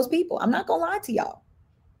be one of those people. I'm not gonna lie to y'all.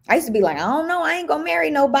 I used to be like, I don't know, I ain't gonna marry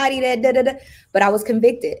nobody that but I was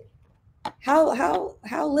convicted.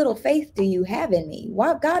 How little faith do you have in me?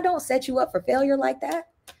 Why God don't set you up for failure like that?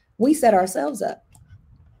 We set ourselves up.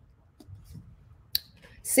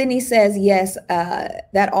 Sydney says, yes,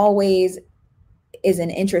 that always is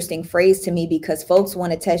an interesting phrase to me, because folks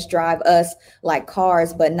want to test drive us like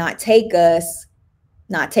cars, but not take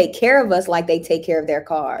care of us like they take care of their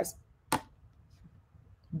cars.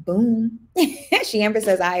 Boom. She Amber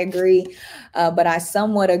says, I agree, but I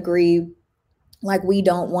somewhat agree. Like, we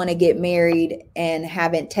don't want to get married and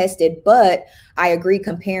haven't tested, but I agree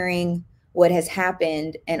comparing what has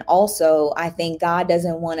happened. And also, I think God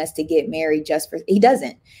doesn't want us to get married he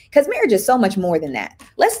doesn't, because marriage is so much more than that.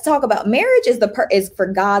 Let's talk about marriage is for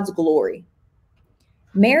God's glory.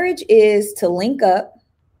 Marriage is to link up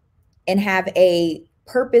and have a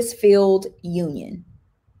purpose-filled union.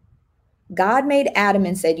 God made Adam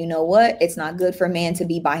and said, you know what? It's not good for man to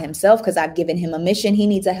be by himself, because I've given him a mission. He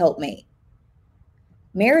needs a helpmate.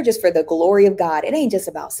 Marriage is for the glory of God. It ain't just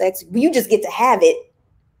about sex. You just get to have it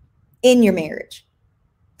in your marriage.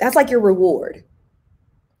 That's like your reward,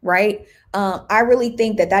 right? I really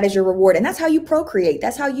think that is your reward. And that's how you procreate.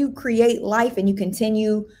 That's how you create life, and you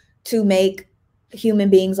continue to make human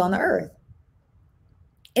beings on the earth.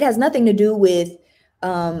 It has nothing to do with,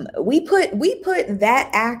 we put that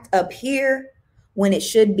act up here when it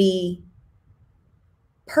should be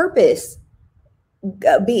purpose,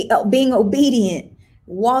 being obedient,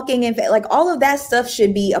 walking in faith. Like, all of that stuff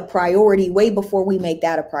should be a priority way before we make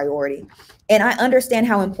that a priority. And I understand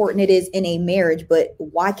how important it is in a marriage, but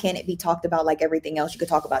why can't it be talked about like everything else? You could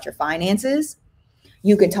talk about your finances.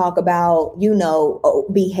 You can talk about,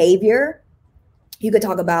 behavior. You could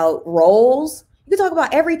talk about roles. You could talk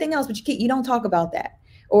about everything else, but you don't talk about that,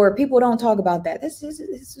 or people don't talk about that. This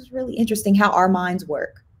is really interesting how our minds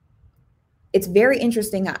work. it's very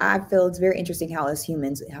interesting. I feel it's very interesting how us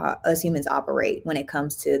humans operate when it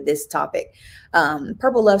comes to this topic.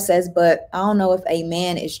 Purple Love says, but I don't know if a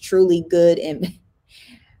man is truly good and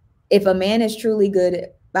if a man is truly good,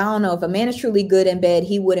 I don't know if a man is truly good in bed,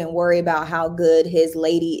 he wouldn't worry about how good his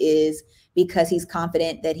lady is because he's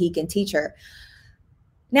confident that he can teach her.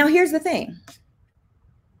 Now, here's the thing.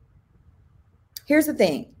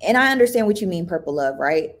 And I understand what you mean, Purple Love,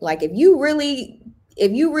 right? Like if you really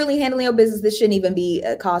handling your business, this shouldn't even be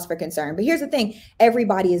a cause for concern. But here's the thing.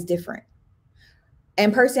 Everybody is different.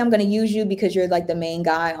 And Percy, I'm going to use you because you're like the main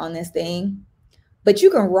guy on this thing. But you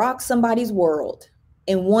can rock somebody's world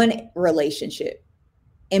in one relationship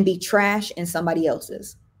and be trash in somebody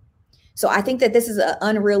else's. So I think that this is an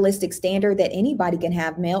unrealistic standard that anybody can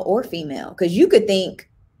have, male or female, because you could think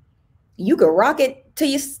you could rock it till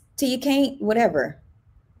you can't, whatever.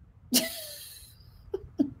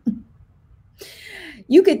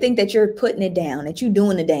 You could think that you're putting it down, that you're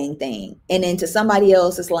doing the dang thing. And then to somebody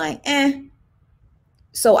else, it's like, eh.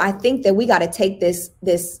 So I think that we got to take this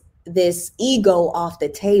ego off the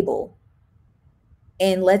table.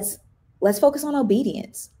 And let's focus on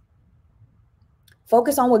obedience.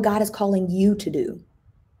 Focus on what God is calling you to do.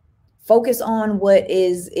 Focus on what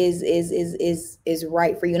is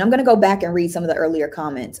right for you. And I'm going to go back and read some of the earlier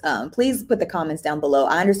comments. Please put the comments down below.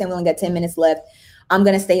 I understand we only got 10 minutes left. I'm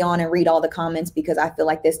going to stay on and read all the comments because I feel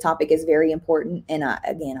like this topic is very important. And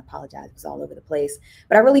again, I apologize. It's all over the place.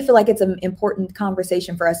 But I really feel like it's an important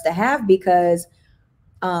conversation for us to have because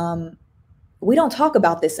we don't talk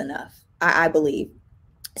about this enough, I believe.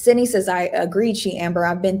 Sydney says, I agreed, Amber.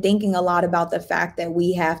 I've been thinking a lot about the fact that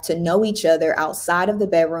we have to know each other outside of the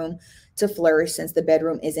bedroom to flourish since the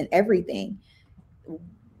bedroom isn't everything.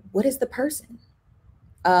 What is the person?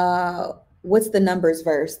 What's the numbers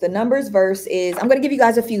verse? The numbers verse is, I'm going to give you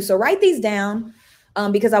guys a few. So write these down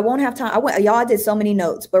because I won't have time. Y'all did so many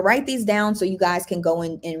notes, but write these down so you guys can go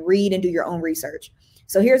and read and do your own research.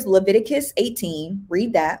 So here's Leviticus 18.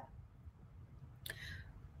 Read that.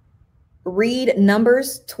 Read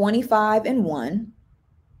Numbers 25 and 1.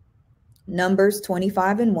 Numbers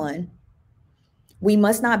 25 and 1. We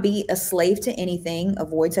must not be a slave to anything.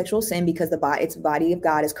 Avoid sexual sin because its body of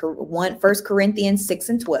God is 1 Corinthians 6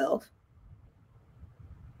 and 12.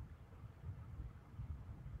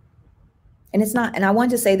 And it's not, and I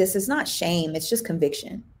want to say this, it's not shame, it's just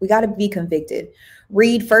conviction. We got to be convicted.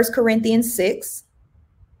 Read 1 Corinthians 6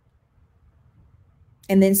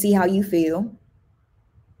 and then see how you feel.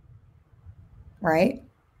 Right?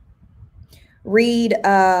 Read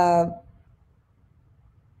I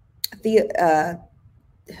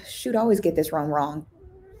always get this wrong.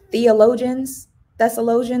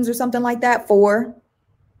 Thessalonians or something like that. 4.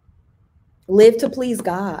 Live to please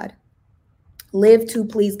God. Live to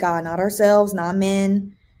please God, not ourselves, not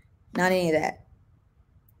men, not any of that.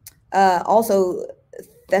 Also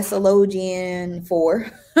Thessalonians 4.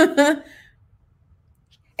 And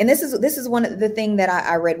this is one of the thing that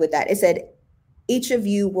I read with that. It said, each of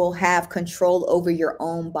you will have control over your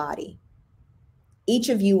own body. Each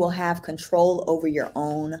of you will have control over your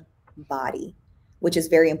own body, which is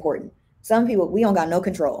very important. Some people, we don't got no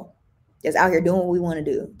control. Just out here doing what we want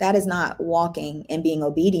to do. That is not walking and being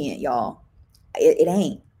obedient, y'all. It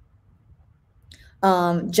ain't.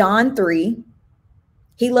 John 3,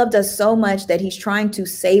 he loved us so much that he's trying to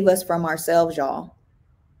save us from ourselves, y'all.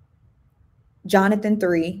 Jonathan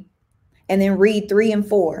 3, and then read 3 and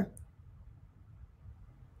 4.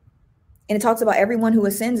 And it talks about everyone who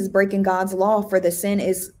sins is breaking God's law, for the sin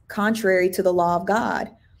is contrary to the law of God.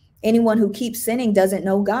 Anyone who keeps sinning doesn't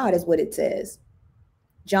know God, is what it says.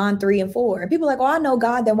 John 3 and 4. And people are like, oh, I know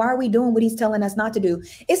God, then why are we doing what he's telling us not to do?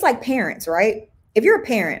 It's like parents, right? If you're a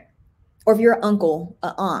parent or if you're an uncle,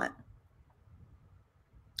 an aunt,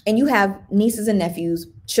 and you have nieces and nephews,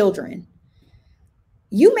 children,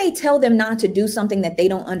 you may tell them not to do something that they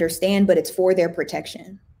don't understand, but it's for their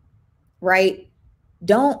protection, right?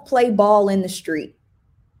 Don't play ball in the street.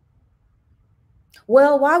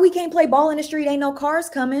 Well, why we can't play ball in the street? Ain't no cars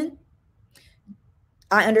coming.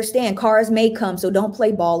 I understand cars may come, so don't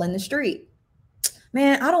play ball in the street.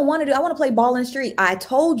 Man, I want to play ball in the street. I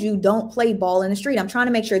told you don't play ball in the street. I'm trying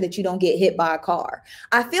to make sure that you don't get hit by a car.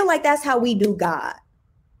 I feel like that's how we do God.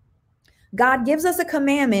 God gives us a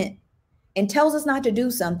commandment and tells us not to do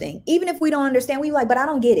something. Even if we don't understand, we like, but I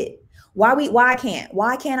don't get it. Why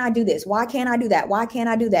can't I do this? Why can't I do that? Why can't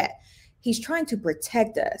I do that? He's trying to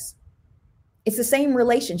protect us. It's the same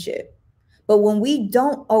relationship. But when we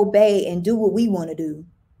don't obey and do what we want to do,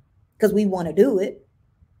 because we want to do it,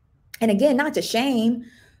 and again, not to shame,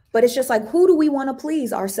 but it's just like, who do we want to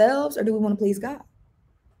please, ourselves, or do we want to please God?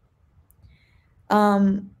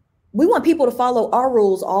 We want people to follow our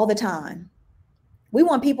rules all the time. We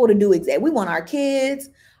want people to do we want our kids,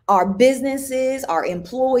 our businesses, our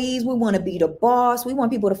employees. We want to be the boss. We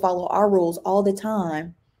want people to follow our rules all the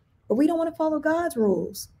time, but we don't want to follow God's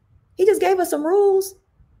rules. He just gave us some rules.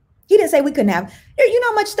 He didn't say we couldn't have, you know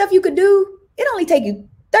how much stuff you could do? It only take you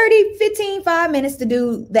 30, 15, 5 minutes to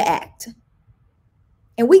do the act.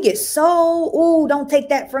 And we get so, oh, don't take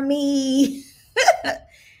that from me.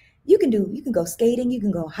 You can go skating, you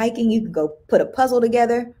can go hiking, you can go put a puzzle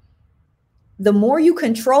together. The more you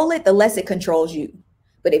control it, the less it controls you.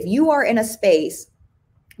 But if you are in a space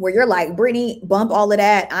where you're like, Brittany, bump all of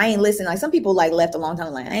that, I ain't listening. Like some people like left a long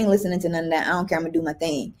time, like, I ain't listening to none of that. I don't care. I'm gonna do my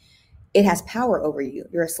thing. It has power over you.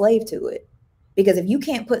 You're a slave to it. Because if you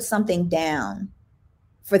can't put something down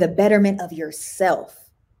for the betterment of yourself,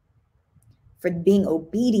 for being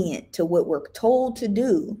obedient to what we're told to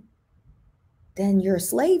do, then you're a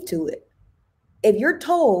slave to it. If you're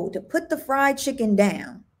told to put the fried chicken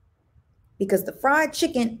down because the fried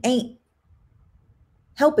chicken ain't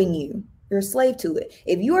helping you, you're a slave to it.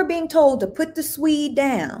 If you are being told to put the Swede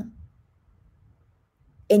down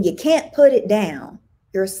and you can't put it down,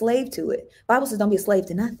 you're a slave to it. Bible says don't be a slave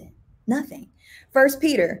to nothing. 1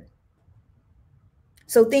 Peter.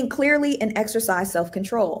 So think clearly and exercise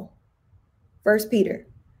self-control. 1 Peter.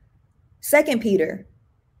 2 Peter.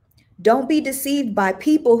 Don't be deceived by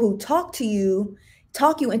people who talk you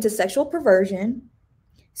into sexual perversion,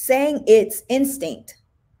 saying it's instinct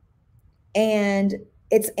and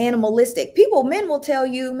it's animalistic. Men will tell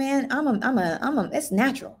you, man, it's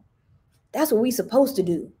natural. That's what we supposed to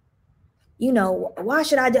do. You know, why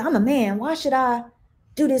should I do? I'm a man. Why should I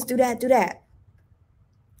do this, do that, do that?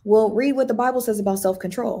 Well, read what the Bible says about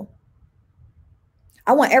self-control.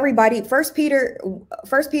 I want everybody. 1 Peter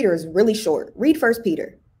is really short. Read 1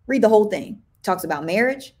 Peter. Read the whole thing. Talks about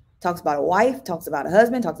marriage, talks about a wife, talks about a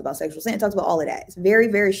husband, talks about sexual sin, talks about all of that. It's very,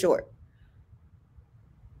 very short.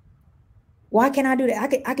 Why can't I do that?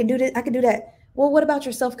 I can do this. I can do that. Well, what about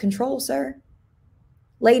your self-control, sir?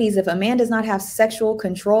 Ladies, if a man does not have sexual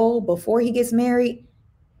control before he gets married,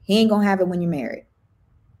 he ain't gonna have it when you're married.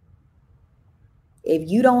 If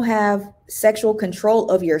you don't have sexual control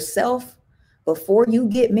of yourself before you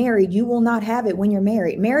get married, you will not have it when you're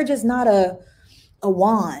married. Marriage is not a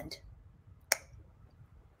wand.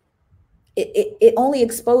 It only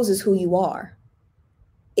exposes who you are.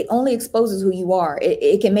 It only exposes who you are.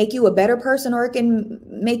 It can make you a better person, or it can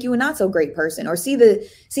make you a not so great person, or see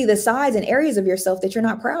the sides and areas of yourself that you're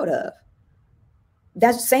not proud of.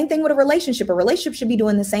 That's the same thing with a relationship. A relationship should be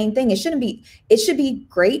doing the same thing. It should be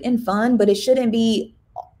great and fun, but it shouldn't be,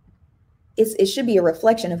 it should be a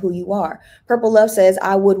reflection of who you are. Purple Love says,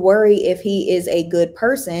 I would worry if he is a good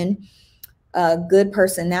person. Good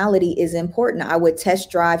personality is important. I would test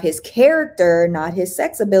drive his character, not his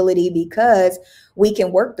sex ability, because we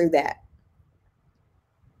can work through that.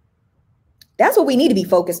 That's what we need to be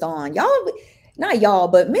focused on. Y'all, not y'all,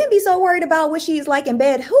 but men be so worried about what she's like in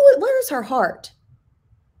bed. Where's her heart?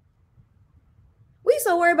 We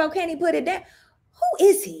so worried about, can he put it down? Who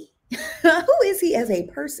is he? Who is he as a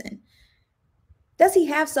person? Does he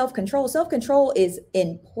have self-control? Self-control is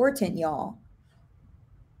important, y'all.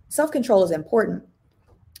 Self-control is important.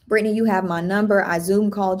 Brittany, you have my number. I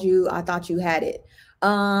Zoom called you. I thought you had it.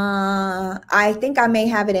 I think I may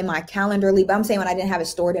have it in my Calendly, but I'm saying when I didn't have it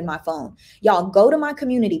stored in my phone. Y'all go to my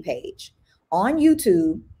community page on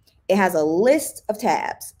YouTube. It has a list of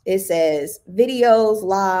tabs. It says videos,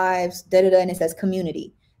 lives, and it says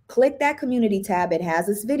community. Click that community tab. It has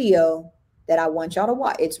this video that I want y'all to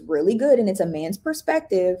watch. It's really good, and it's a man's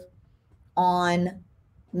perspective on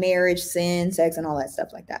marriage, sin, sex, and all that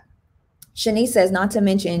stuff like that. Shanice says, not to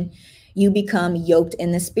mention, you become yoked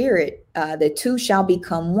in the spirit. The two shall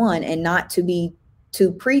become one, and not to be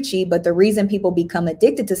too preachy, but the reason people become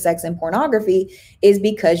addicted to sex and pornography is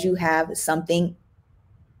because you have something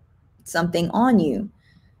on you.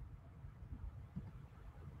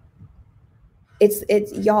 It's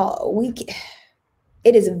y'all,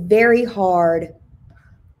 it is very hard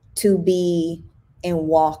to be and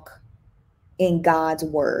walk in God's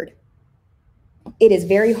word. It is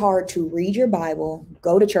very hard to read your Bible,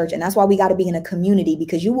 go to church, and that's why we got to be in a community,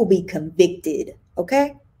 because you will be convicted,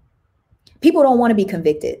 okay? People don't want to be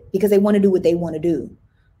convicted because they want to do what they want to do.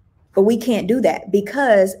 But we can't do that,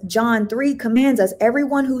 because John 3 commands us,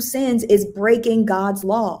 everyone who sins is breaking God's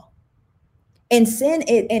law. And sin,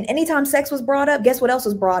 and anytime sex was brought up, guess what else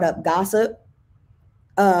was brought up? Gossip,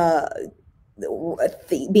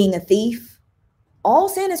 being a thief. All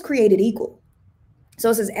sin is created equal. So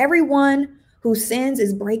it says everyone who sins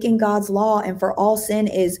is breaking God's law, and for all sin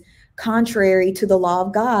is contrary to the law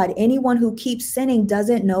of God. Anyone who keeps sinning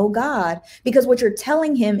doesn't know God, because what you're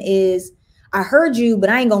telling him is, I heard you, but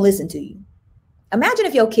I ain't gonna listen to you. Imagine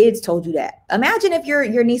if your kids told you that. Imagine if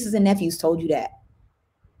your nieces and nephews told you that.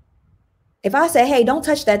 If I say, hey, don't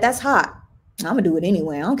touch that, that's hot, I'm gonna do it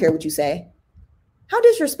anyway. I don't care what you say. How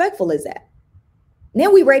disrespectful is that? And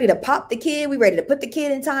then we ready to pop the kid. We ready to put the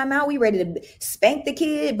kid in timeout. We ready to spank the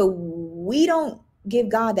kid, but we don't give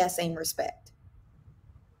God that same respect.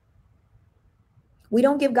 We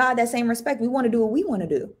don't give God that same respect. We want to do what we want to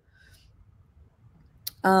do.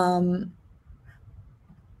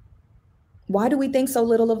 Why do we think so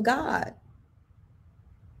little of God?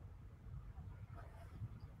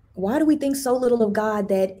 Why do we think so little of God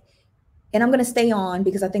that, and I'm going to stay on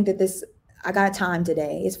because I think that I got time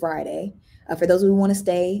today. It's Friday. For those who want to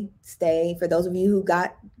stay. For those of you who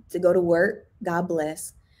got to go to work, God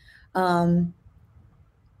bless.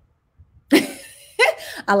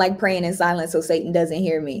 I like praying in silence so Satan doesn't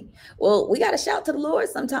hear me. Well, we got to shout to the Lord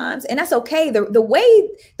sometimes, and that's okay. The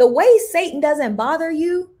way Satan doesn't bother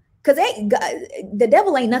you, because the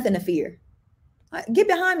devil ain't nothing to fear. Get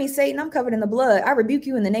behind me, Satan. I'm covered in the blood. I rebuke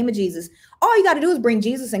you in the name of Jesus. All you got to do is bring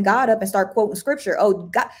Jesus and God up and start quoting scripture. Oh,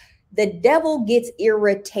 God, the devil gets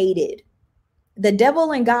irritated. The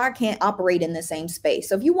devil and God can't operate in the same space.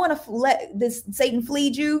 So if you want to let this Satan flee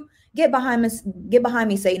you, get behind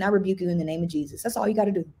me, Satan. I rebuke you in the name of Jesus. That's all you got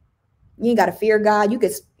to do. You ain't got to fear God. You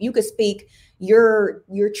could speak your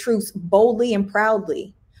truths boldly and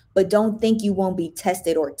proudly, but don't think you won't be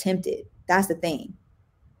tested or tempted. That's the thing.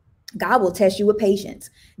 God will test you with patience.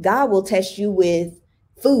 God will test you with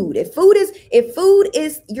food. If food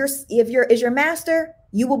is your master,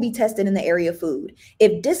 you will be tested in the area of food.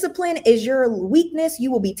 If discipline is your weakness,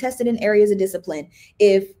 you will be tested in areas of discipline.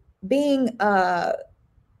 If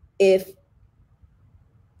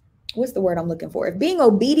what's the word I'm looking for? If being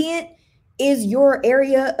obedient is your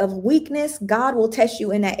area of weakness, God will test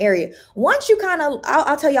you in that area. Once you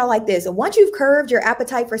I'll tell y'all like this. Once you've curbed your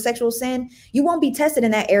appetite for sexual sin, you won't be tested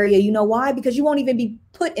in that area. You know why? Because you won't even be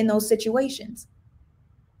put in those situations.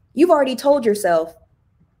 You've already told yourself,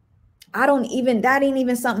 that ain't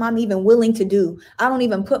even something I'm even willing to do. I don't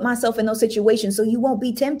even put myself in those situations. So you won't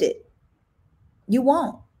be tempted. You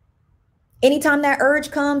won't. Anytime that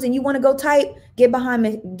urge comes and you want to go type, get behind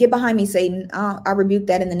me, Satan. I rebuke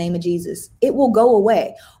that in the name of Jesus. It will go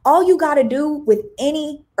away. All you got to do with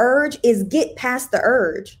any urge is get past the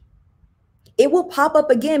urge. It will pop up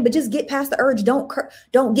again, but just get past the urge.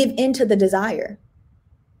 Don't give in to the desire.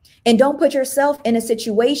 And don't put yourself in a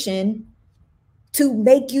situation to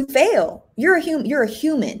make you fail. You're a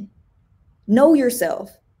human. Know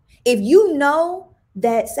yourself. If you know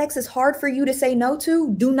that sex is hard for you to say no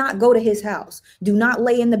to, do not go to his house. Do not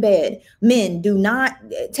lay in the bed. Men, do not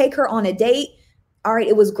take her on a date. All right,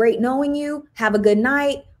 it was great knowing you. Have a good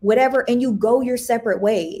night, whatever, and you go your separate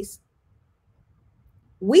ways.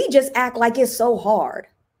 We just act like it's so hard.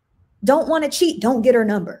 Don't want to cheat. Don't get her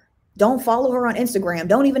number. Don't follow her on Instagram.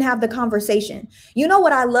 Don't even have the conversation. You know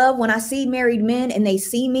what I love? When I see married men and they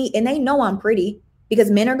see me and they know I'm pretty, because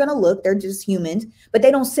men are going to look, they're just humans, but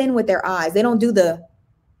they don't sin with their eyes. They don't do the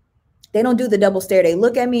double stare. They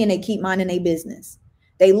look at me and they keep minding their business.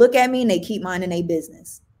 They look at me and they keep minding their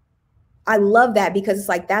business. I love that, because it's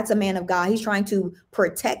like, that's a man of God. He's trying to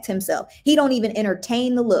protect himself. He don't even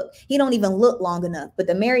entertain the look. He don't even look long enough. But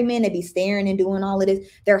the married men, they be staring and doing all of this.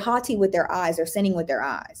 They're haughty with their eyes. They're sinning with their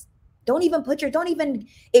eyes.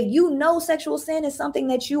 If you know sexual sin is something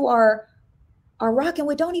that you are rocking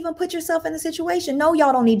with, don't even put yourself in the situation. No,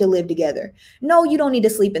 y'all don't need to live together. No, you don't need to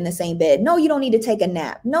sleep in the same bed. No, you don't need to take a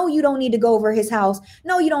nap. No, you don't need to go over his house.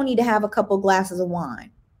 No, you don't need to have a couple glasses of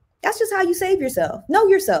wine. That's just how you save yourself. Know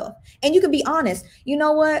yourself. And you can be honest. You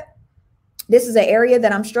know what? This is an area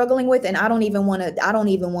that I'm struggling with, and I don't even want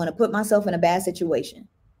to put myself in a bad situation.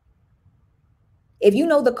 If you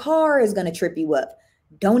know the car is going to trip you up,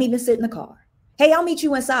 don't even sit in the car. Hey, I'll meet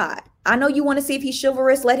you inside. I know you want to see if he's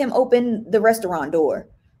chivalrous. Let him open the restaurant door.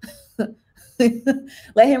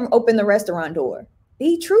 Let him open the restaurant door.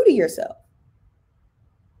 Be true to yourself.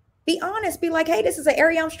 Be honest. Be like, hey, this is an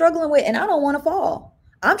area I'm struggling with and I don't want to fall.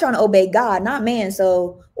 I'm trying to obey God, not man,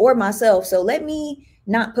 or myself. So let me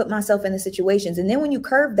not put myself in the situations. And then when you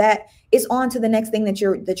curve that, it's on to the next thing that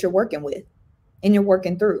you're working with and you're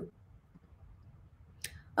working through.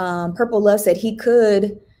 Purple Love said he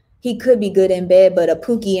could be good in bed, but a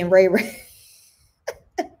Pookie and Ray Ray.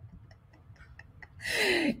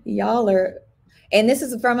 Y'all are, and this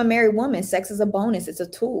is from a married woman. Sex is a bonus. It's a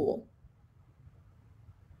tool.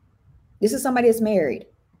 This is somebody that's married.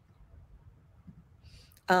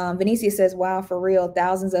 Venetia says, wow, for real.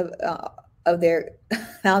 Thousands of of their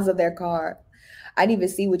sounds of their car. I didn't even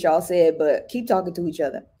see what y'all said, but keep talking to each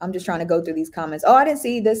other. I'm just trying to go through these comments. Oh, I didn't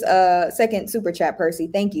see this second super chat, Percy.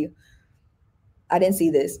 Thank you. I didn't see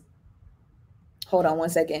this. Hold on one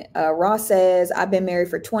second. Ross says, I've been married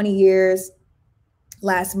for 20 years.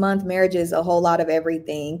 Last month, marriage is a whole lot of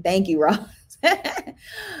everything. Thank you, Ross.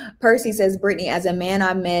 Percy says, Brittany, as a man,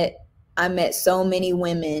 I met so many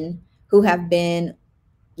women who have been,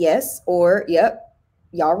 yes, or yep.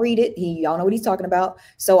 Y'all read it. Y'all know what he's talking about.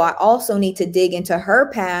 So I also need to dig into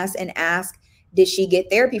her past and ask, did she get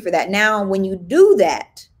therapy for that? Now, when you do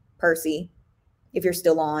that, Percy, if you're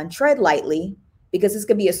still on, tread lightly, because this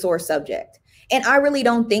could be a sore subject. And I really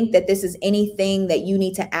don't think that this is anything that you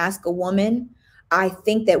need to ask a woman. I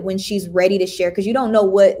think that when she's ready to share, because you don't know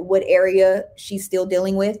what area she's still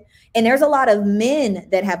dealing with. And there's a lot of men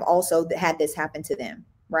that have also had this happen to them,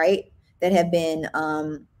 right? That have been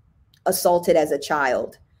assaulted as a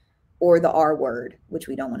child, or the R word, which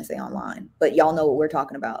we don't want to say online, but y'all know what we're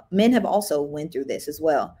talking about. Men have also went through this as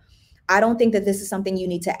well. I don't think that this is something you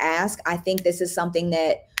need to ask. I think this is something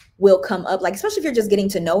that will come up, like, especially if you're just getting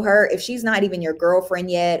to know her, if she's not even your girlfriend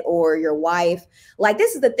yet or your wife. Like,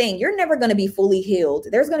 this is the thing, you're never going to be fully healed.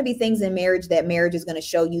 There's going to be things in marriage that marriage is going to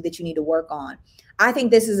show you that you need to work on. I think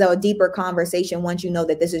this is a deeper conversation once you know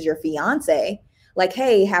that this is your fiance. Like,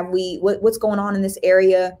 hey, what's going on in this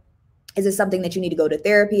area? Is it something that you need to go to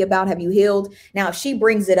therapy about? Have you healed? Now, if she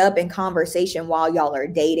brings it up in conversation while y'all are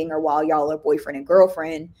dating or while y'all are boyfriend and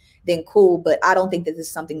girlfriend, then cool. But I don't think that this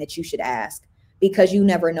is something that you should ask, because you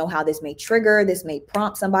never know how this may trigger. This may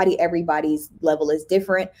prompt somebody. Everybody's level is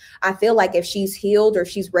different. I feel like if she's healed or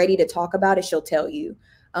she's ready to talk about it, she'll tell you,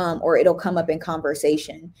 or it'll come up in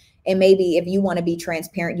conversation. And maybe if you want to be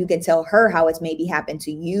transparent, you can tell her how it's maybe happened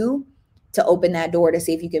to you, to open that door to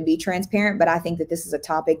see if you can be transparent. But I think that this is a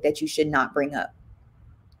topic that you should not bring up.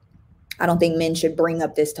 I don't think men should bring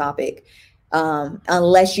up this topic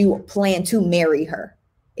unless you plan to marry her.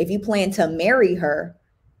 If you plan to marry her,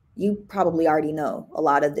 you probably already know a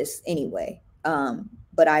lot of this anyway.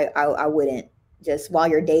 But I wouldn't, just while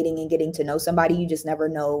you're dating and getting to know somebody, you just never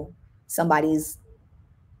know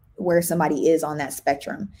where somebody is on that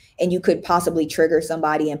spectrum. And you could possibly trigger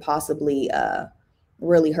somebody and possibly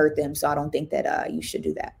really hurt them. So I don't think that you should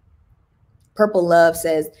do that. Purple Love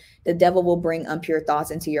says, the devil will bring impure thoughts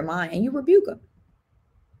into your mind and you rebuke them.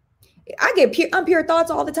 I get impure thoughts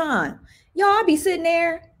all the time. Y'all, I be sitting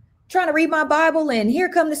there trying to read my Bible and here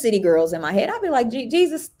come the city girls in my head. I'll be like,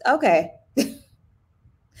 Jesus, okay.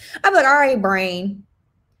 I'll be like, all right, brain,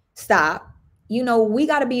 stop. You know, we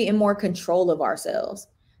got to be in more control of ourselves.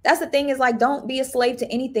 That's the thing, is like, don't be a slave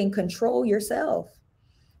to anything. Control yourself.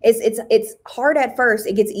 It's hard at first.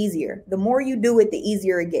 It gets easier. The more you do it, the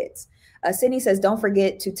easier it gets. Sydney says, don't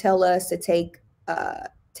forget to tell us to take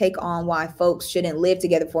on why folks shouldn't live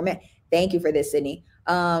together for men. Thank you for this, Sydney.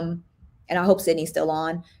 And I hope Sydney's still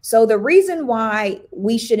on. So the reason why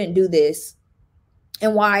we shouldn't do this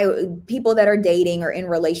and why people that are dating or in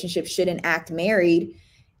relationships shouldn't act married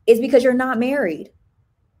is because you're not married.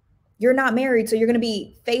 You're not married. So you're going to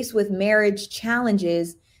be faced with marriage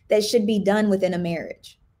challenges that should be done within a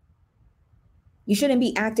marriage. You shouldn't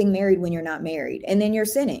be acting married when you're not married. And then you're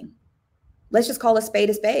sinning. Let's just call a spade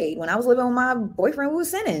a spade. When I was living with my boyfriend, we was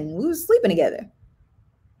sinning. We was sleeping together.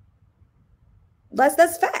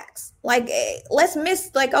 That's facts. Like, let's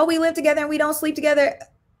miss, like, oh, we live together and we don't sleep together.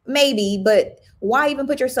 Maybe, but why even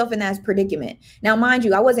put yourself in that predicament? Now, mind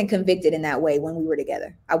you, I wasn't convicted in that way when we were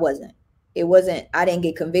together. I wasn't. I didn't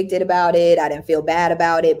get convicted about it. I didn't feel bad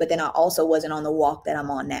about it. But then I also wasn't on the walk that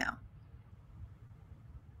I'm on now.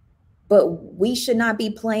 But we should not be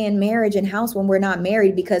playing marriage and house when we're not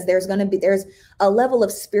married, because there's a level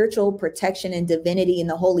of spiritual protection and divinity in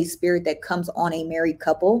the Holy Spirit that comes on a married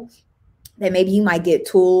couple, that maybe you might get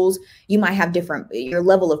tools. You might have your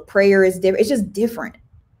level of prayer is different. It's just different.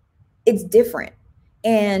 It's different.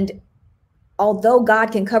 And although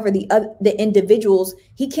God can cover the individuals,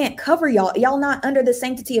 he can't cover y'all. Y'all not under the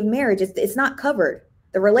sanctity of marriage. It's not covered.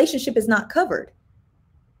 The relationship is not covered.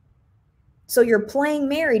 So you're playing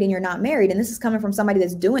married and you're not married. And this is coming from somebody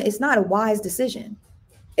it's not a wise decision,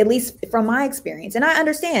 at least from my experience. And I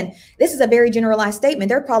understand this is a very generalized statement.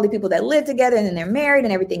 There are probably people that live together and then they're married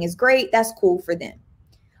and everything is great. That's cool for them.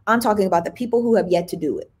 I'm talking about the people who have yet to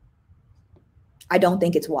do it. I don't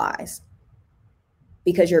think it's wise,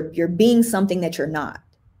 because you're being something that you're not.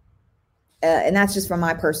 And that's just from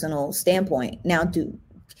my personal standpoint. Now,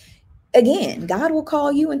 again, God will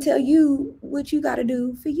call you and tell you what you got to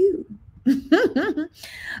do for you.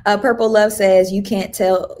 Purple Love says, you can't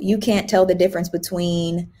tell the difference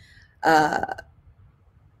between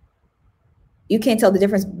You can't tell the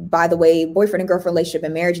difference, by the way, boyfriend and girlfriend relationship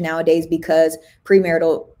and marriage nowadays because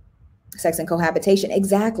premarital sex and cohabitation.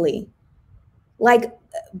 Exactly. Like,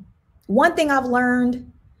 one thing I've learned,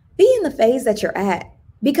 be in the phase that you're at.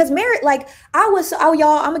 Because marriage, like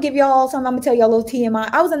y'all, I'm gonna give y'all something. I'm gonna tell y'all a little TMI.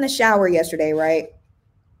 I was in the shower yesterday, right?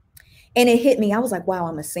 And it hit me. I was like, wow,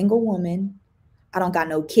 I'm a single woman. I don't got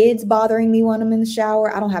no kids bothering me when I'm in the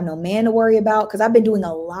shower. I don't have no man to worry about because I've been doing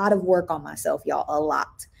a lot of work on myself, y'all, a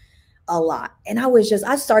lot. And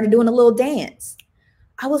I started doing a little dance.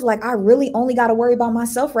 I was like, I really only got to worry about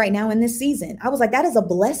myself right now in this season. I was like, that is a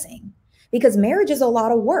blessing because marriage is a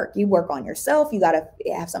lot of work. You work on yourself. You got to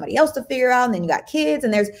have somebody else to figure out. And then you got kids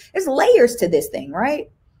and there's layers to this thing,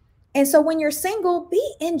 right? And so when you're single,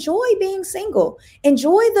 enjoy being single.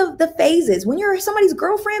 Enjoy the phases. When you're somebody's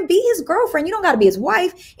girlfriend, be his girlfriend. You don't got to be his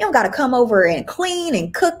wife. You don't got to come over and clean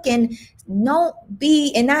and cook and don't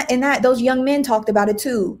be and that those young men talked about it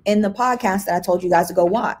too in the podcast that I told you guys to go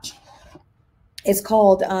watch. It's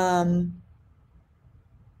called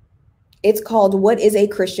What is a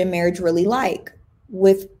Christian Marriage Really Like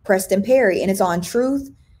with Preston Perry, and it's on Truth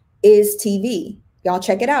is TV. Y'all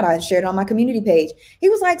check it out. I shared it on my community page. He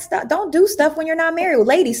was like, stop, don't do stuff when you're not married.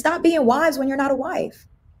 Ladies, stop being wives when you're not a wife.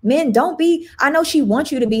 Men, don't be. I know she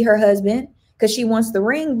wants you to be her husband because she wants the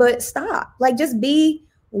ring, but stop. Like, just be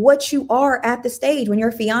what you are at the stage. When you're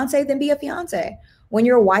a fiance, then be a fiance. When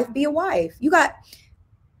you're a wife, be a wife.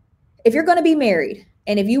 If you're going to be married,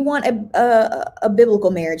 and if you want a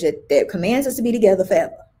biblical marriage that commands us to be together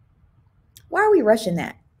forever, why are we rushing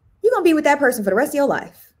that? You're going to be with that person for the rest of your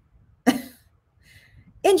life.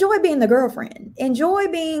 Enjoy being the girlfriend. Enjoy.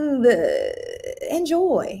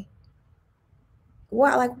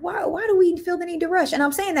 Why do we feel the need to rush? And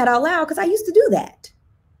I'm saying that out loud because I used to do that.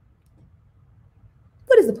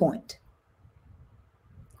 What is the point?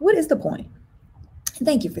 What is the point?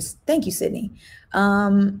 Thank you, Sydney.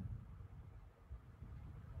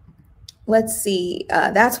 Let's see.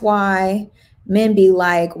 That's why men be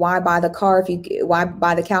like, why buy the cow if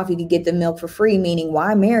you could get the milk for free? Meaning,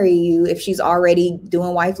 why marry you if she's already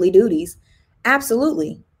doing wifely duties?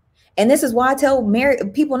 Absolutely. And this is why I tell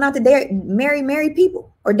people not to marry married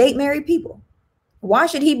people or date married people. Why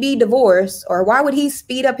should he be divorced, or why would he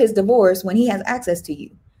speed up his divorce when he has access to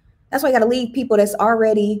you? That's why you got to leave people that's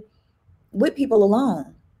already with people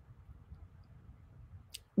alone.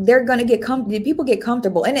 They're going to people get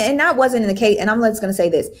comfortable. And that wasn't the case. And I'm just going to say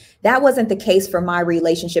this. That wasn't the case for my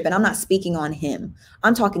relationship. And I'm not speaking on him.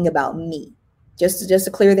 I'm talking about me. Just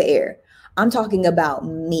to clear the air. I'm talking about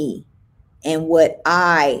me and what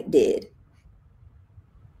I did.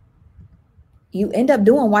 You end up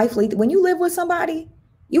doing wifely. When you live with somebody,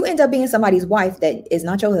 you end up being somebody's wife that is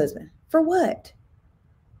not your husband. For what?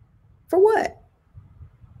 For what?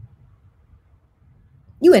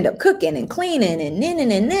 You end up cooking and cleaning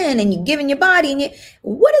and you giving your body. And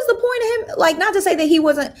what is the point of him? Like, not to say that he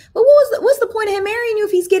wasn't, but what's the point of him marrying you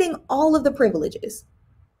if he's getting all of the privileges?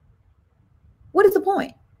 What is the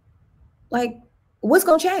point? Like, what's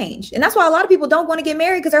going to change? And that's why a lot of people don't want to get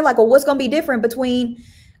married, because they're like, well, what's going to be different between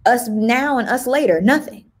us now and us later?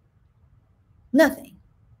 Nothing.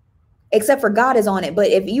 Except for God is on it. But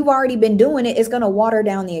if you've already been doing it, it's going to water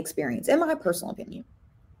down the experience, in my personal opinion.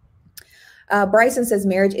 Bryson says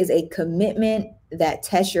marriage is a commitment that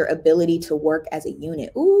tests your ability to work as a unit.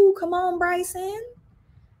 Ooh, come on, Bryson.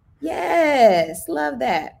 Yes, love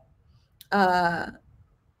that.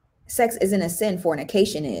 Sex isn't a sin,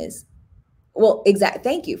 fornication is. Well, exactly.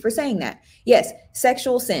 Thank you for saying that. Yes,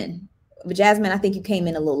 sexual sin. Jasmine, I think you came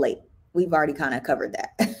in a little late. We've already kind of covered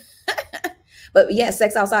that. But yes,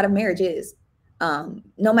 sex outside of marriage is.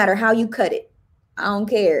 No matter how you cut it, I don't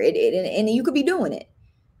care. And you could be doing it.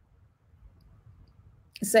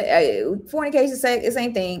 Fornication, sex, the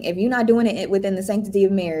same thing. If you're not doing it within the sanctity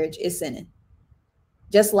of marriage, it's sinning.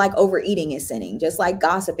 Just like overeating is sinning. Just like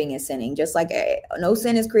gossiping is sinning. Just like no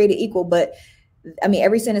sin is created equal. But I mean,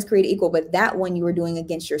 every sin is created equal. But that one you were doing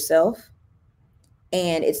against yourself.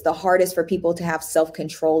 And it's the hardest for people to have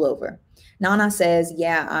self-control over. Nana says,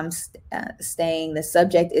 yeah, I'm staying. The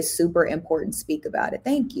subject is super important. Speak about it.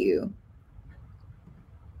 Thank you.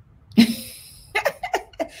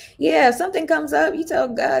 Yeah, if something comes up, you tell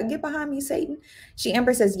God, get behind me, Satan.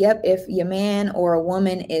 Amber says, yep, if your man or a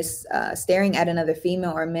woman is staring at another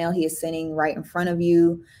female or male, he is sinning right in front of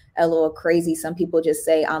you. A little crazy. Some people just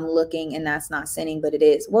say, I'm looking, and that's not sinning, but it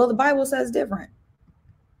is. Well, the Bible says different.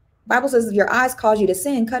 The Bible says if your eyes cause you to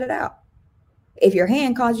sin, cut it out. If your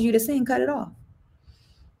hand causes you to sin, cut it off.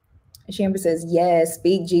 Chamber says, yes,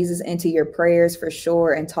 speak Jesus into your prayers for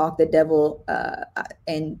sure, and talk to the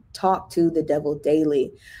devil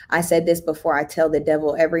daily. I said this before. I tell the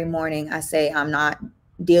devil every morning, I say, I'm not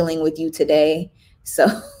dealing with you today, so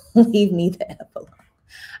leave me the F alone.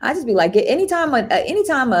 I just be like, anytime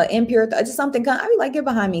a impure just something comes, I be like, get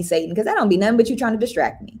behind me, Satan, because that don't be nothing but you trying to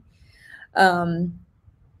distract me.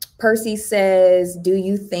 Percy says, do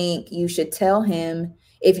you think you should tell him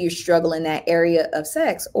if you struggle in that area of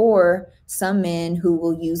sex, or some men who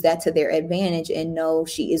will use that to their advantage and know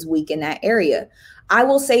she is weak in that area? I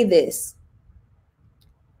will say this.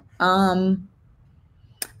 I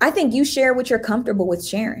think you share what you're comfortable with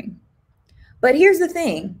sharing. But here's the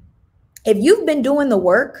thing. If you've been doing the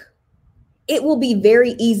work, it will be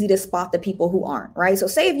very easy to spot the people who aren't, right? So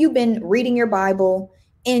say if you've been reading your Bible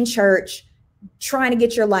in church, trying to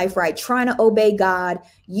get your life right, trying to obey God,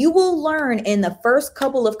 you will learn in the first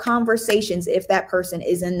couple of conversations if that person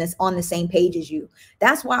is on the same page as you.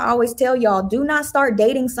 That's why I always tell y'all, do not start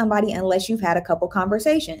dating somebody unless you've had a couple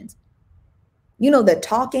conversations. You know, the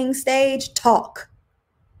talking stage, talk.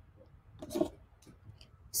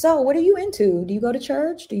 So what are you into? Do you go to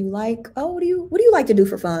church? Do you like, what do you like to do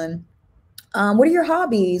for fun? What are your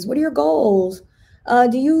hobbies? What are your goals?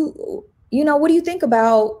 What do you think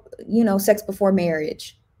about, sex before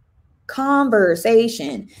marriage?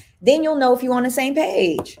 Conversation. Then you'll know if you're on the same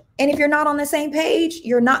page. And if you're not on the same page,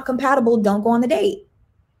 you're not compatible. Don't go on the date.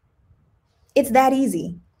 It's that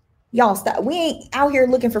easy. Y'all stop. We ain't out here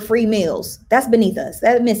looking for free meals. That's beneath us.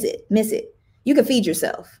 Miss it. You can feed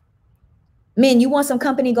yourself. Men, you want some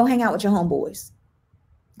company, go hang out with your homeboys.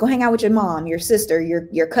 Go hang out with your mom, your sister,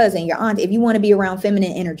 your cousin, your aunt, if you want to be around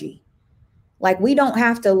feminine energy. Like, we don't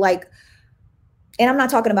have to, and I'm not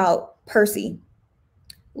talking about Percy.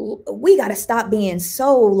 We got to stop being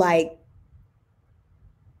so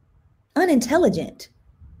unintelligent.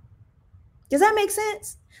 Does that make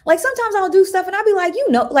sense? Like, sometimes I'll do stuff and I'll be like,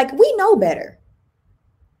 we know better.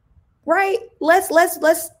 Right? Let's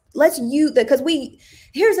use that, because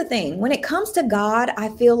here's the thing. When it comes to God, I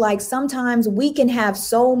feel like sometimes we can have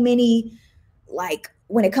so many,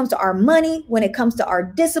 when it comes to our money, when it comes to our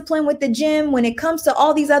discipline with the gym, when it comes to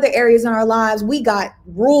all these other areas in our lives, we got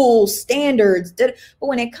rules, standards. But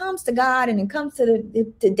when it comes to God and it comes to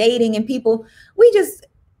dating and people, we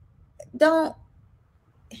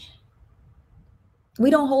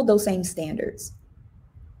don't hold those same standards.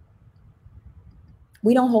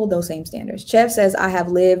 We don't hold those same standards. Chev says, I have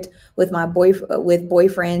lived with with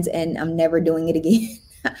boyfriends and I'm never doing it again.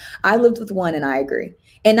 I lived with one and I agree.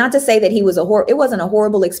 And not to say that it wasn't a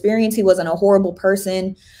horrible experience. He wasn't a horrible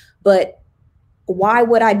person, but why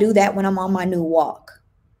would I do that when I'm on my new walk?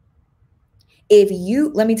 Let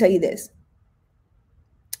me tell you this.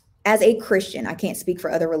 As a Christian, I can't speak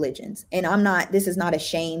for other religions, and this is not a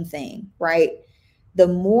shame thing, right? The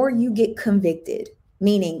more you get convicted,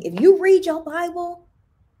 meaning if you read your Bible,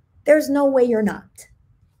 there's no way you're not.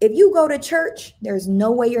 If you go to church, there's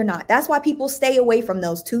no way you're not. That's why people stay away from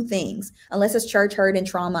those two things. Unless it's church hurt and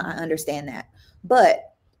trauma, I understand that.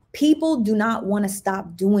 But people do not want to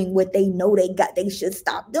stop doing what they know they should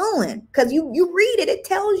stop doing. Because you read it, it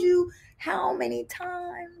tells you how many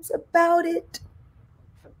times about it.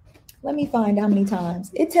 Let me find how many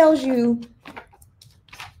times. It tells you,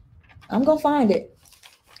 I'm going to find it.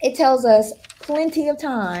 It tells us plenty of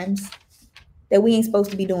times that we ain't supposed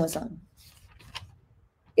to be doing something.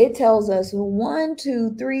 It tells us 1,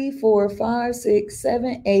 2, 3, 4, 5, 6,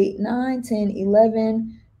 7, 8, 9, 10,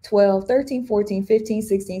 11, 12, 13, 14, 15,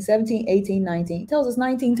 16, 17, 18, 19. It tells us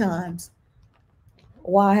 19 times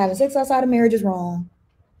why having sex outside of marriage is wrong.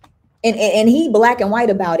 And he black and white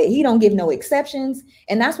about it. He don't give no exceptions.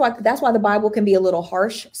 And that's why the Bible can be a little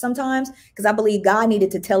harsh sometimes, because I believe God needed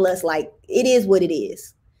to tell us, it is what it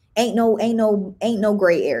is. Ain't no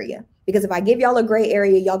gray area. Because if I give y'all a gray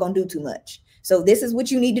area, y'all gonna do too much. So this is what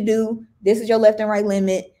you need to do. This is your left and right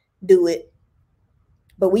limit. Do it.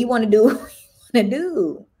 But we want to do what we want to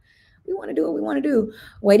do. We want to do what we want to do.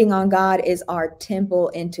 Waiting on God is our temple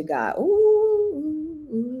into God. Ooh.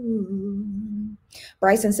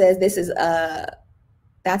 Bryson says this is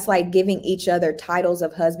that's like giving each other titles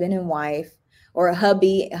of husband and wife, or a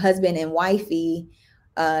husband and wifey,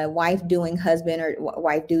 wife doing husband or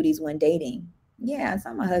wife duties when dating. Yeah, it's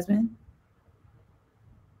not my husband.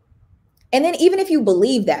 And then even if you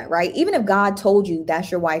believe that, right? Even if God told you that's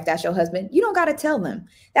your wife, that's your husband, you don't got to tell them.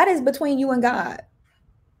 That is between you and God.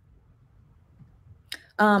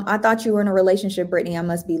 I thought you were in a relationship, Brittany. I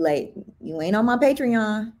must be late. You ain't on my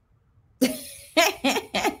Patreon.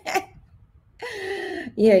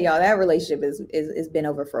 Yeah, y'all, that relationship is been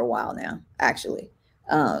over for a while now, actually.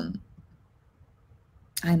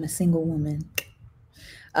 I'm a single woman.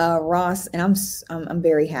 Ross, and I'm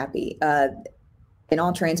very happy. In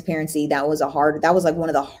all transparency, that was like one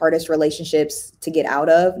of the hardest relationships to get out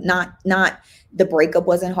of. Not the breakup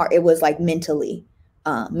wasn't hard. It was like mentally,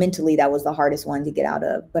 that was the hardest one to get out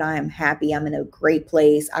of. But I am happy. I'm in a great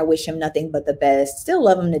place. I wish him nothing but the best. Still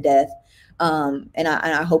love him to death. And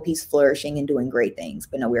I hope he's flourishing and doing great things.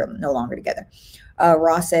 But no, we're no longer together.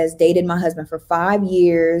 Ross says, dated my husband for 5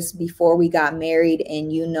 years before we got married,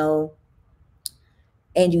 and you know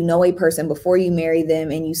a person before you marry them,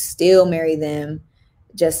 and you still marry them.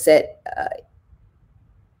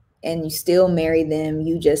 And you still marry them,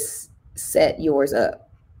 you just set yours up.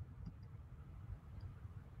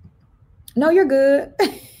 No, you're good.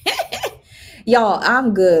 Y'all,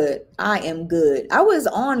 I'm good. I am good. I was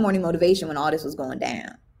on Morning Motivation when all this was going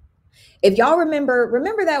down. If y'all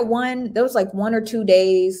remember that one, there was like 1 or 2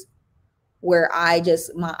 days where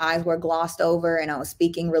my eyes were glossed over and I was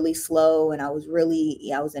speaking really slow, and I was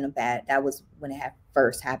in a bad, that was when it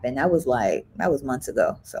first happened. That was months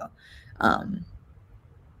ago. So,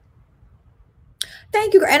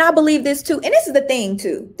 thank you. And I believe this too. And this is the thing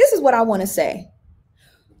too. This is what I want to say.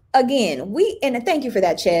 Again, and thank you for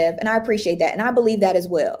that, Chev. And I appreciate that. And I believe that as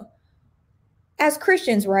well. As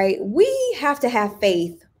Christians, right? We have to have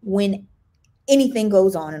faith when anything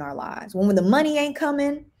goes on in our lives. When the money ain't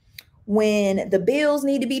coming, when the bills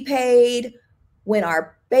need to be paid, when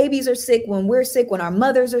our babies are sick, when we're sick, when our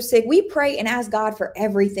mothers are sick, we pray and ask God for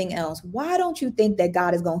everything else. Why don't you think that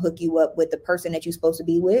God is going to hook you up with the person that you're supposed to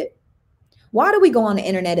be with? Why do we go on the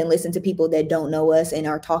internet and listen to people that don't know us and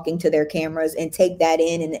are talking to their cameras and take that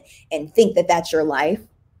in and think that that's your life?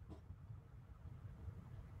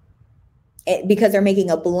 Because they're making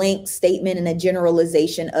a blank statement and a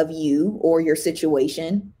generalization of you or your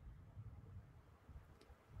situation.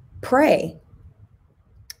 Pray.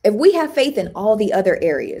 If we have faith in all the other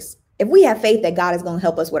areas, if we have faith that God is going to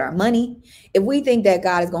help us with our money, if we think that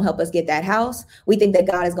God is going to help us get that house, we think that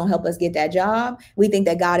God is going to help us get that job, we think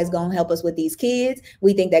that God is going to help us with these kids,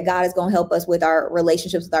 we think that God is going to help us with our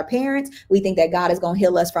relationships with our parents, we think that God is going to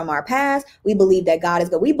heal us from our past, we believe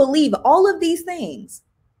that we believe all of these things.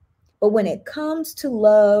 But when it comes to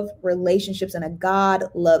love, relationships, and a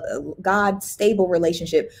God stable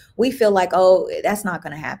relationship, we feel like, oh, that's not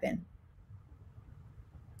going to happen.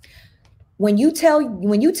 When you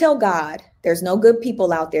tell God, there's no good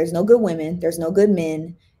people out there, there's no good women, there's no good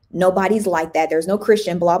men, nobody's like that, there's no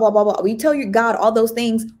Christian, blah, blah, blah, blah. We tell your God all those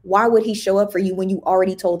things. Why would he show up for you when you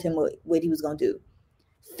already told him what he was going to do?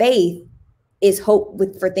 Faith is hope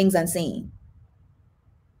for things unseen.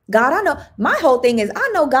 God, I know, my whole thing is, I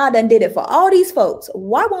know God done did it for all these folks.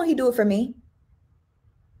 Why won't he do it for me?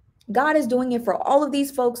 God is doing it for all of these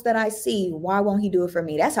folks that I see. Why won't he do it for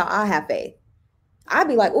me? That's how I have faith. I'd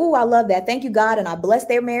be like, oh, I love that. Thank you, God. And I bless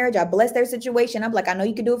their marriage. I bless their situation. I'm like, I know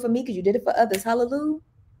you can do it for me because you did it for others. Hallelujah.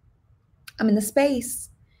 I'm in the space.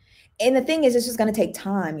 And the thing is, it's just going to take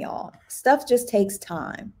time, y'all. Stuff just takes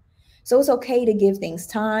time. So it's okay to give things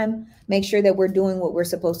time. Make sure that we're doing what we're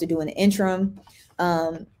supposed to do in the interim.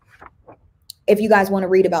 If you guys want to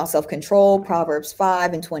read about self-control, Proverbs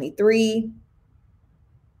 5:23,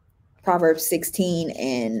 Proverbs 16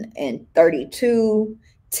 and 32,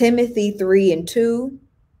 Timothy 3:2.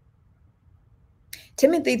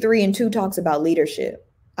 Timothy 3:2 talks about leadership.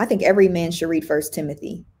 I think every man should read 1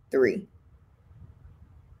 Timothy 3.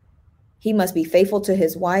 He must be faithful to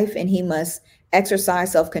his wife, and he must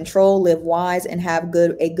exercise self-control, live wise, and have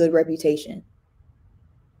a good reputation.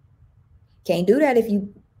 Can't do that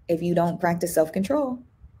if you don't practice self-control.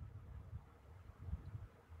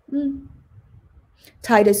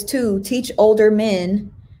 Titus 2, teach older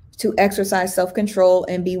men to exercise self-control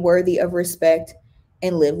and be worthy of respect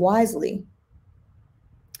and live wisely.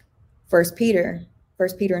 1 Peter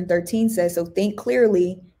 13 says, so think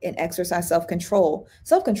clearly and exercise self-control.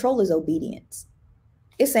 Self-control is obedience.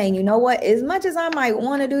 It's saying, you know what, as much as I might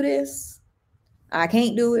want to do this, I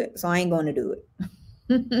can't do it, so I ain't going to do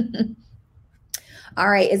it. All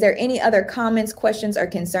right. Is there any other comments, questions, or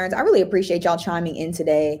concerns? I really appreciate y'all chiming in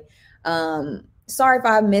today. Sorry if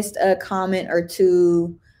I missed a comment or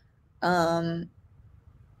two. I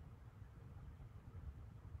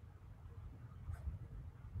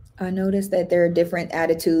noticed that there are different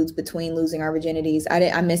attitudes between losing our virginities.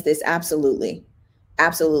 I missed this. Absolutely.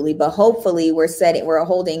 Absolutely. But hopefully we're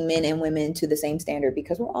holding men and women to the same standard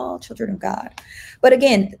because we're all children of God. But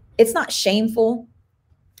again, it's not shameful,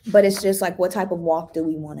 but it's just like, what type of walk do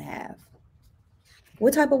we want to have?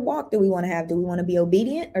 What type of walk do we want to have? Do we want to be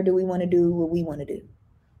obedient, or do we want to do what we want to do?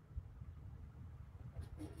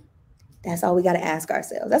 That's all we got to ask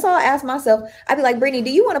ourselves. That's all I ask myself. I'd be like, Brittany,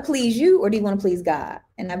 do you want to please you or do you want to please God?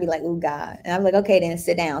 And I'd be like, oh, God. And I'm like, okay, then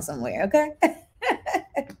sit down somewhere. Okay.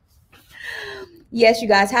 Yes, you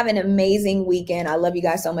guys have an amazing weekend. I love you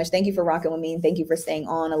guys so much. Thank you for rocking with me and thank you for staying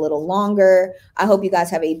on a little longer. I hope you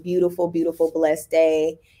guys have a beautiful, beautiful, blessed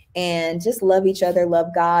day and just love each other, love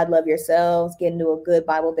God, love yourselves, get into a good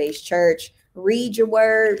Bible-based church, read your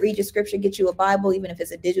word, read your scripture, get you a Bible, even if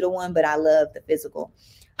it's a digital one, but I love the physical.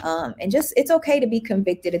 And just, it's okay to be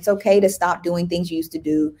convicted. It's okay to stop doing things you used to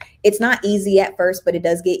do. It's not easy at first, but it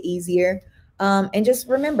does get easier. And just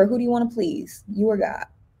remember, who do you want to please? You or God.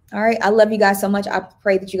 All right. I love you guys so much. I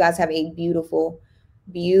pray that you guys have a beautiful,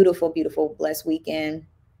 beautiful, beautiful, blessed weekend.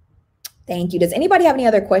 Thank you. Does anybody have any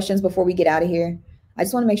other questions before we get out of here? I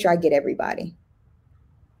just want to make sure I get everybody.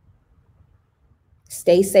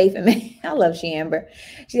 Stay safe and I love Amber.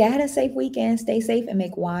 She said, I had a safe weekend. Stay safe and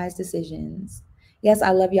make wise decisions. Yes, I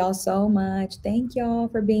love y'all so much. Thank y'all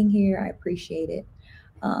for being here. I appreciate it.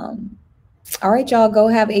 All right, y'all, go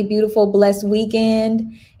have a beautiful, blessed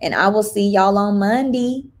weekend. And I will see y'all on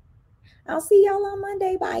Monday. I'll see y'all on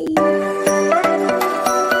Monday. Bye.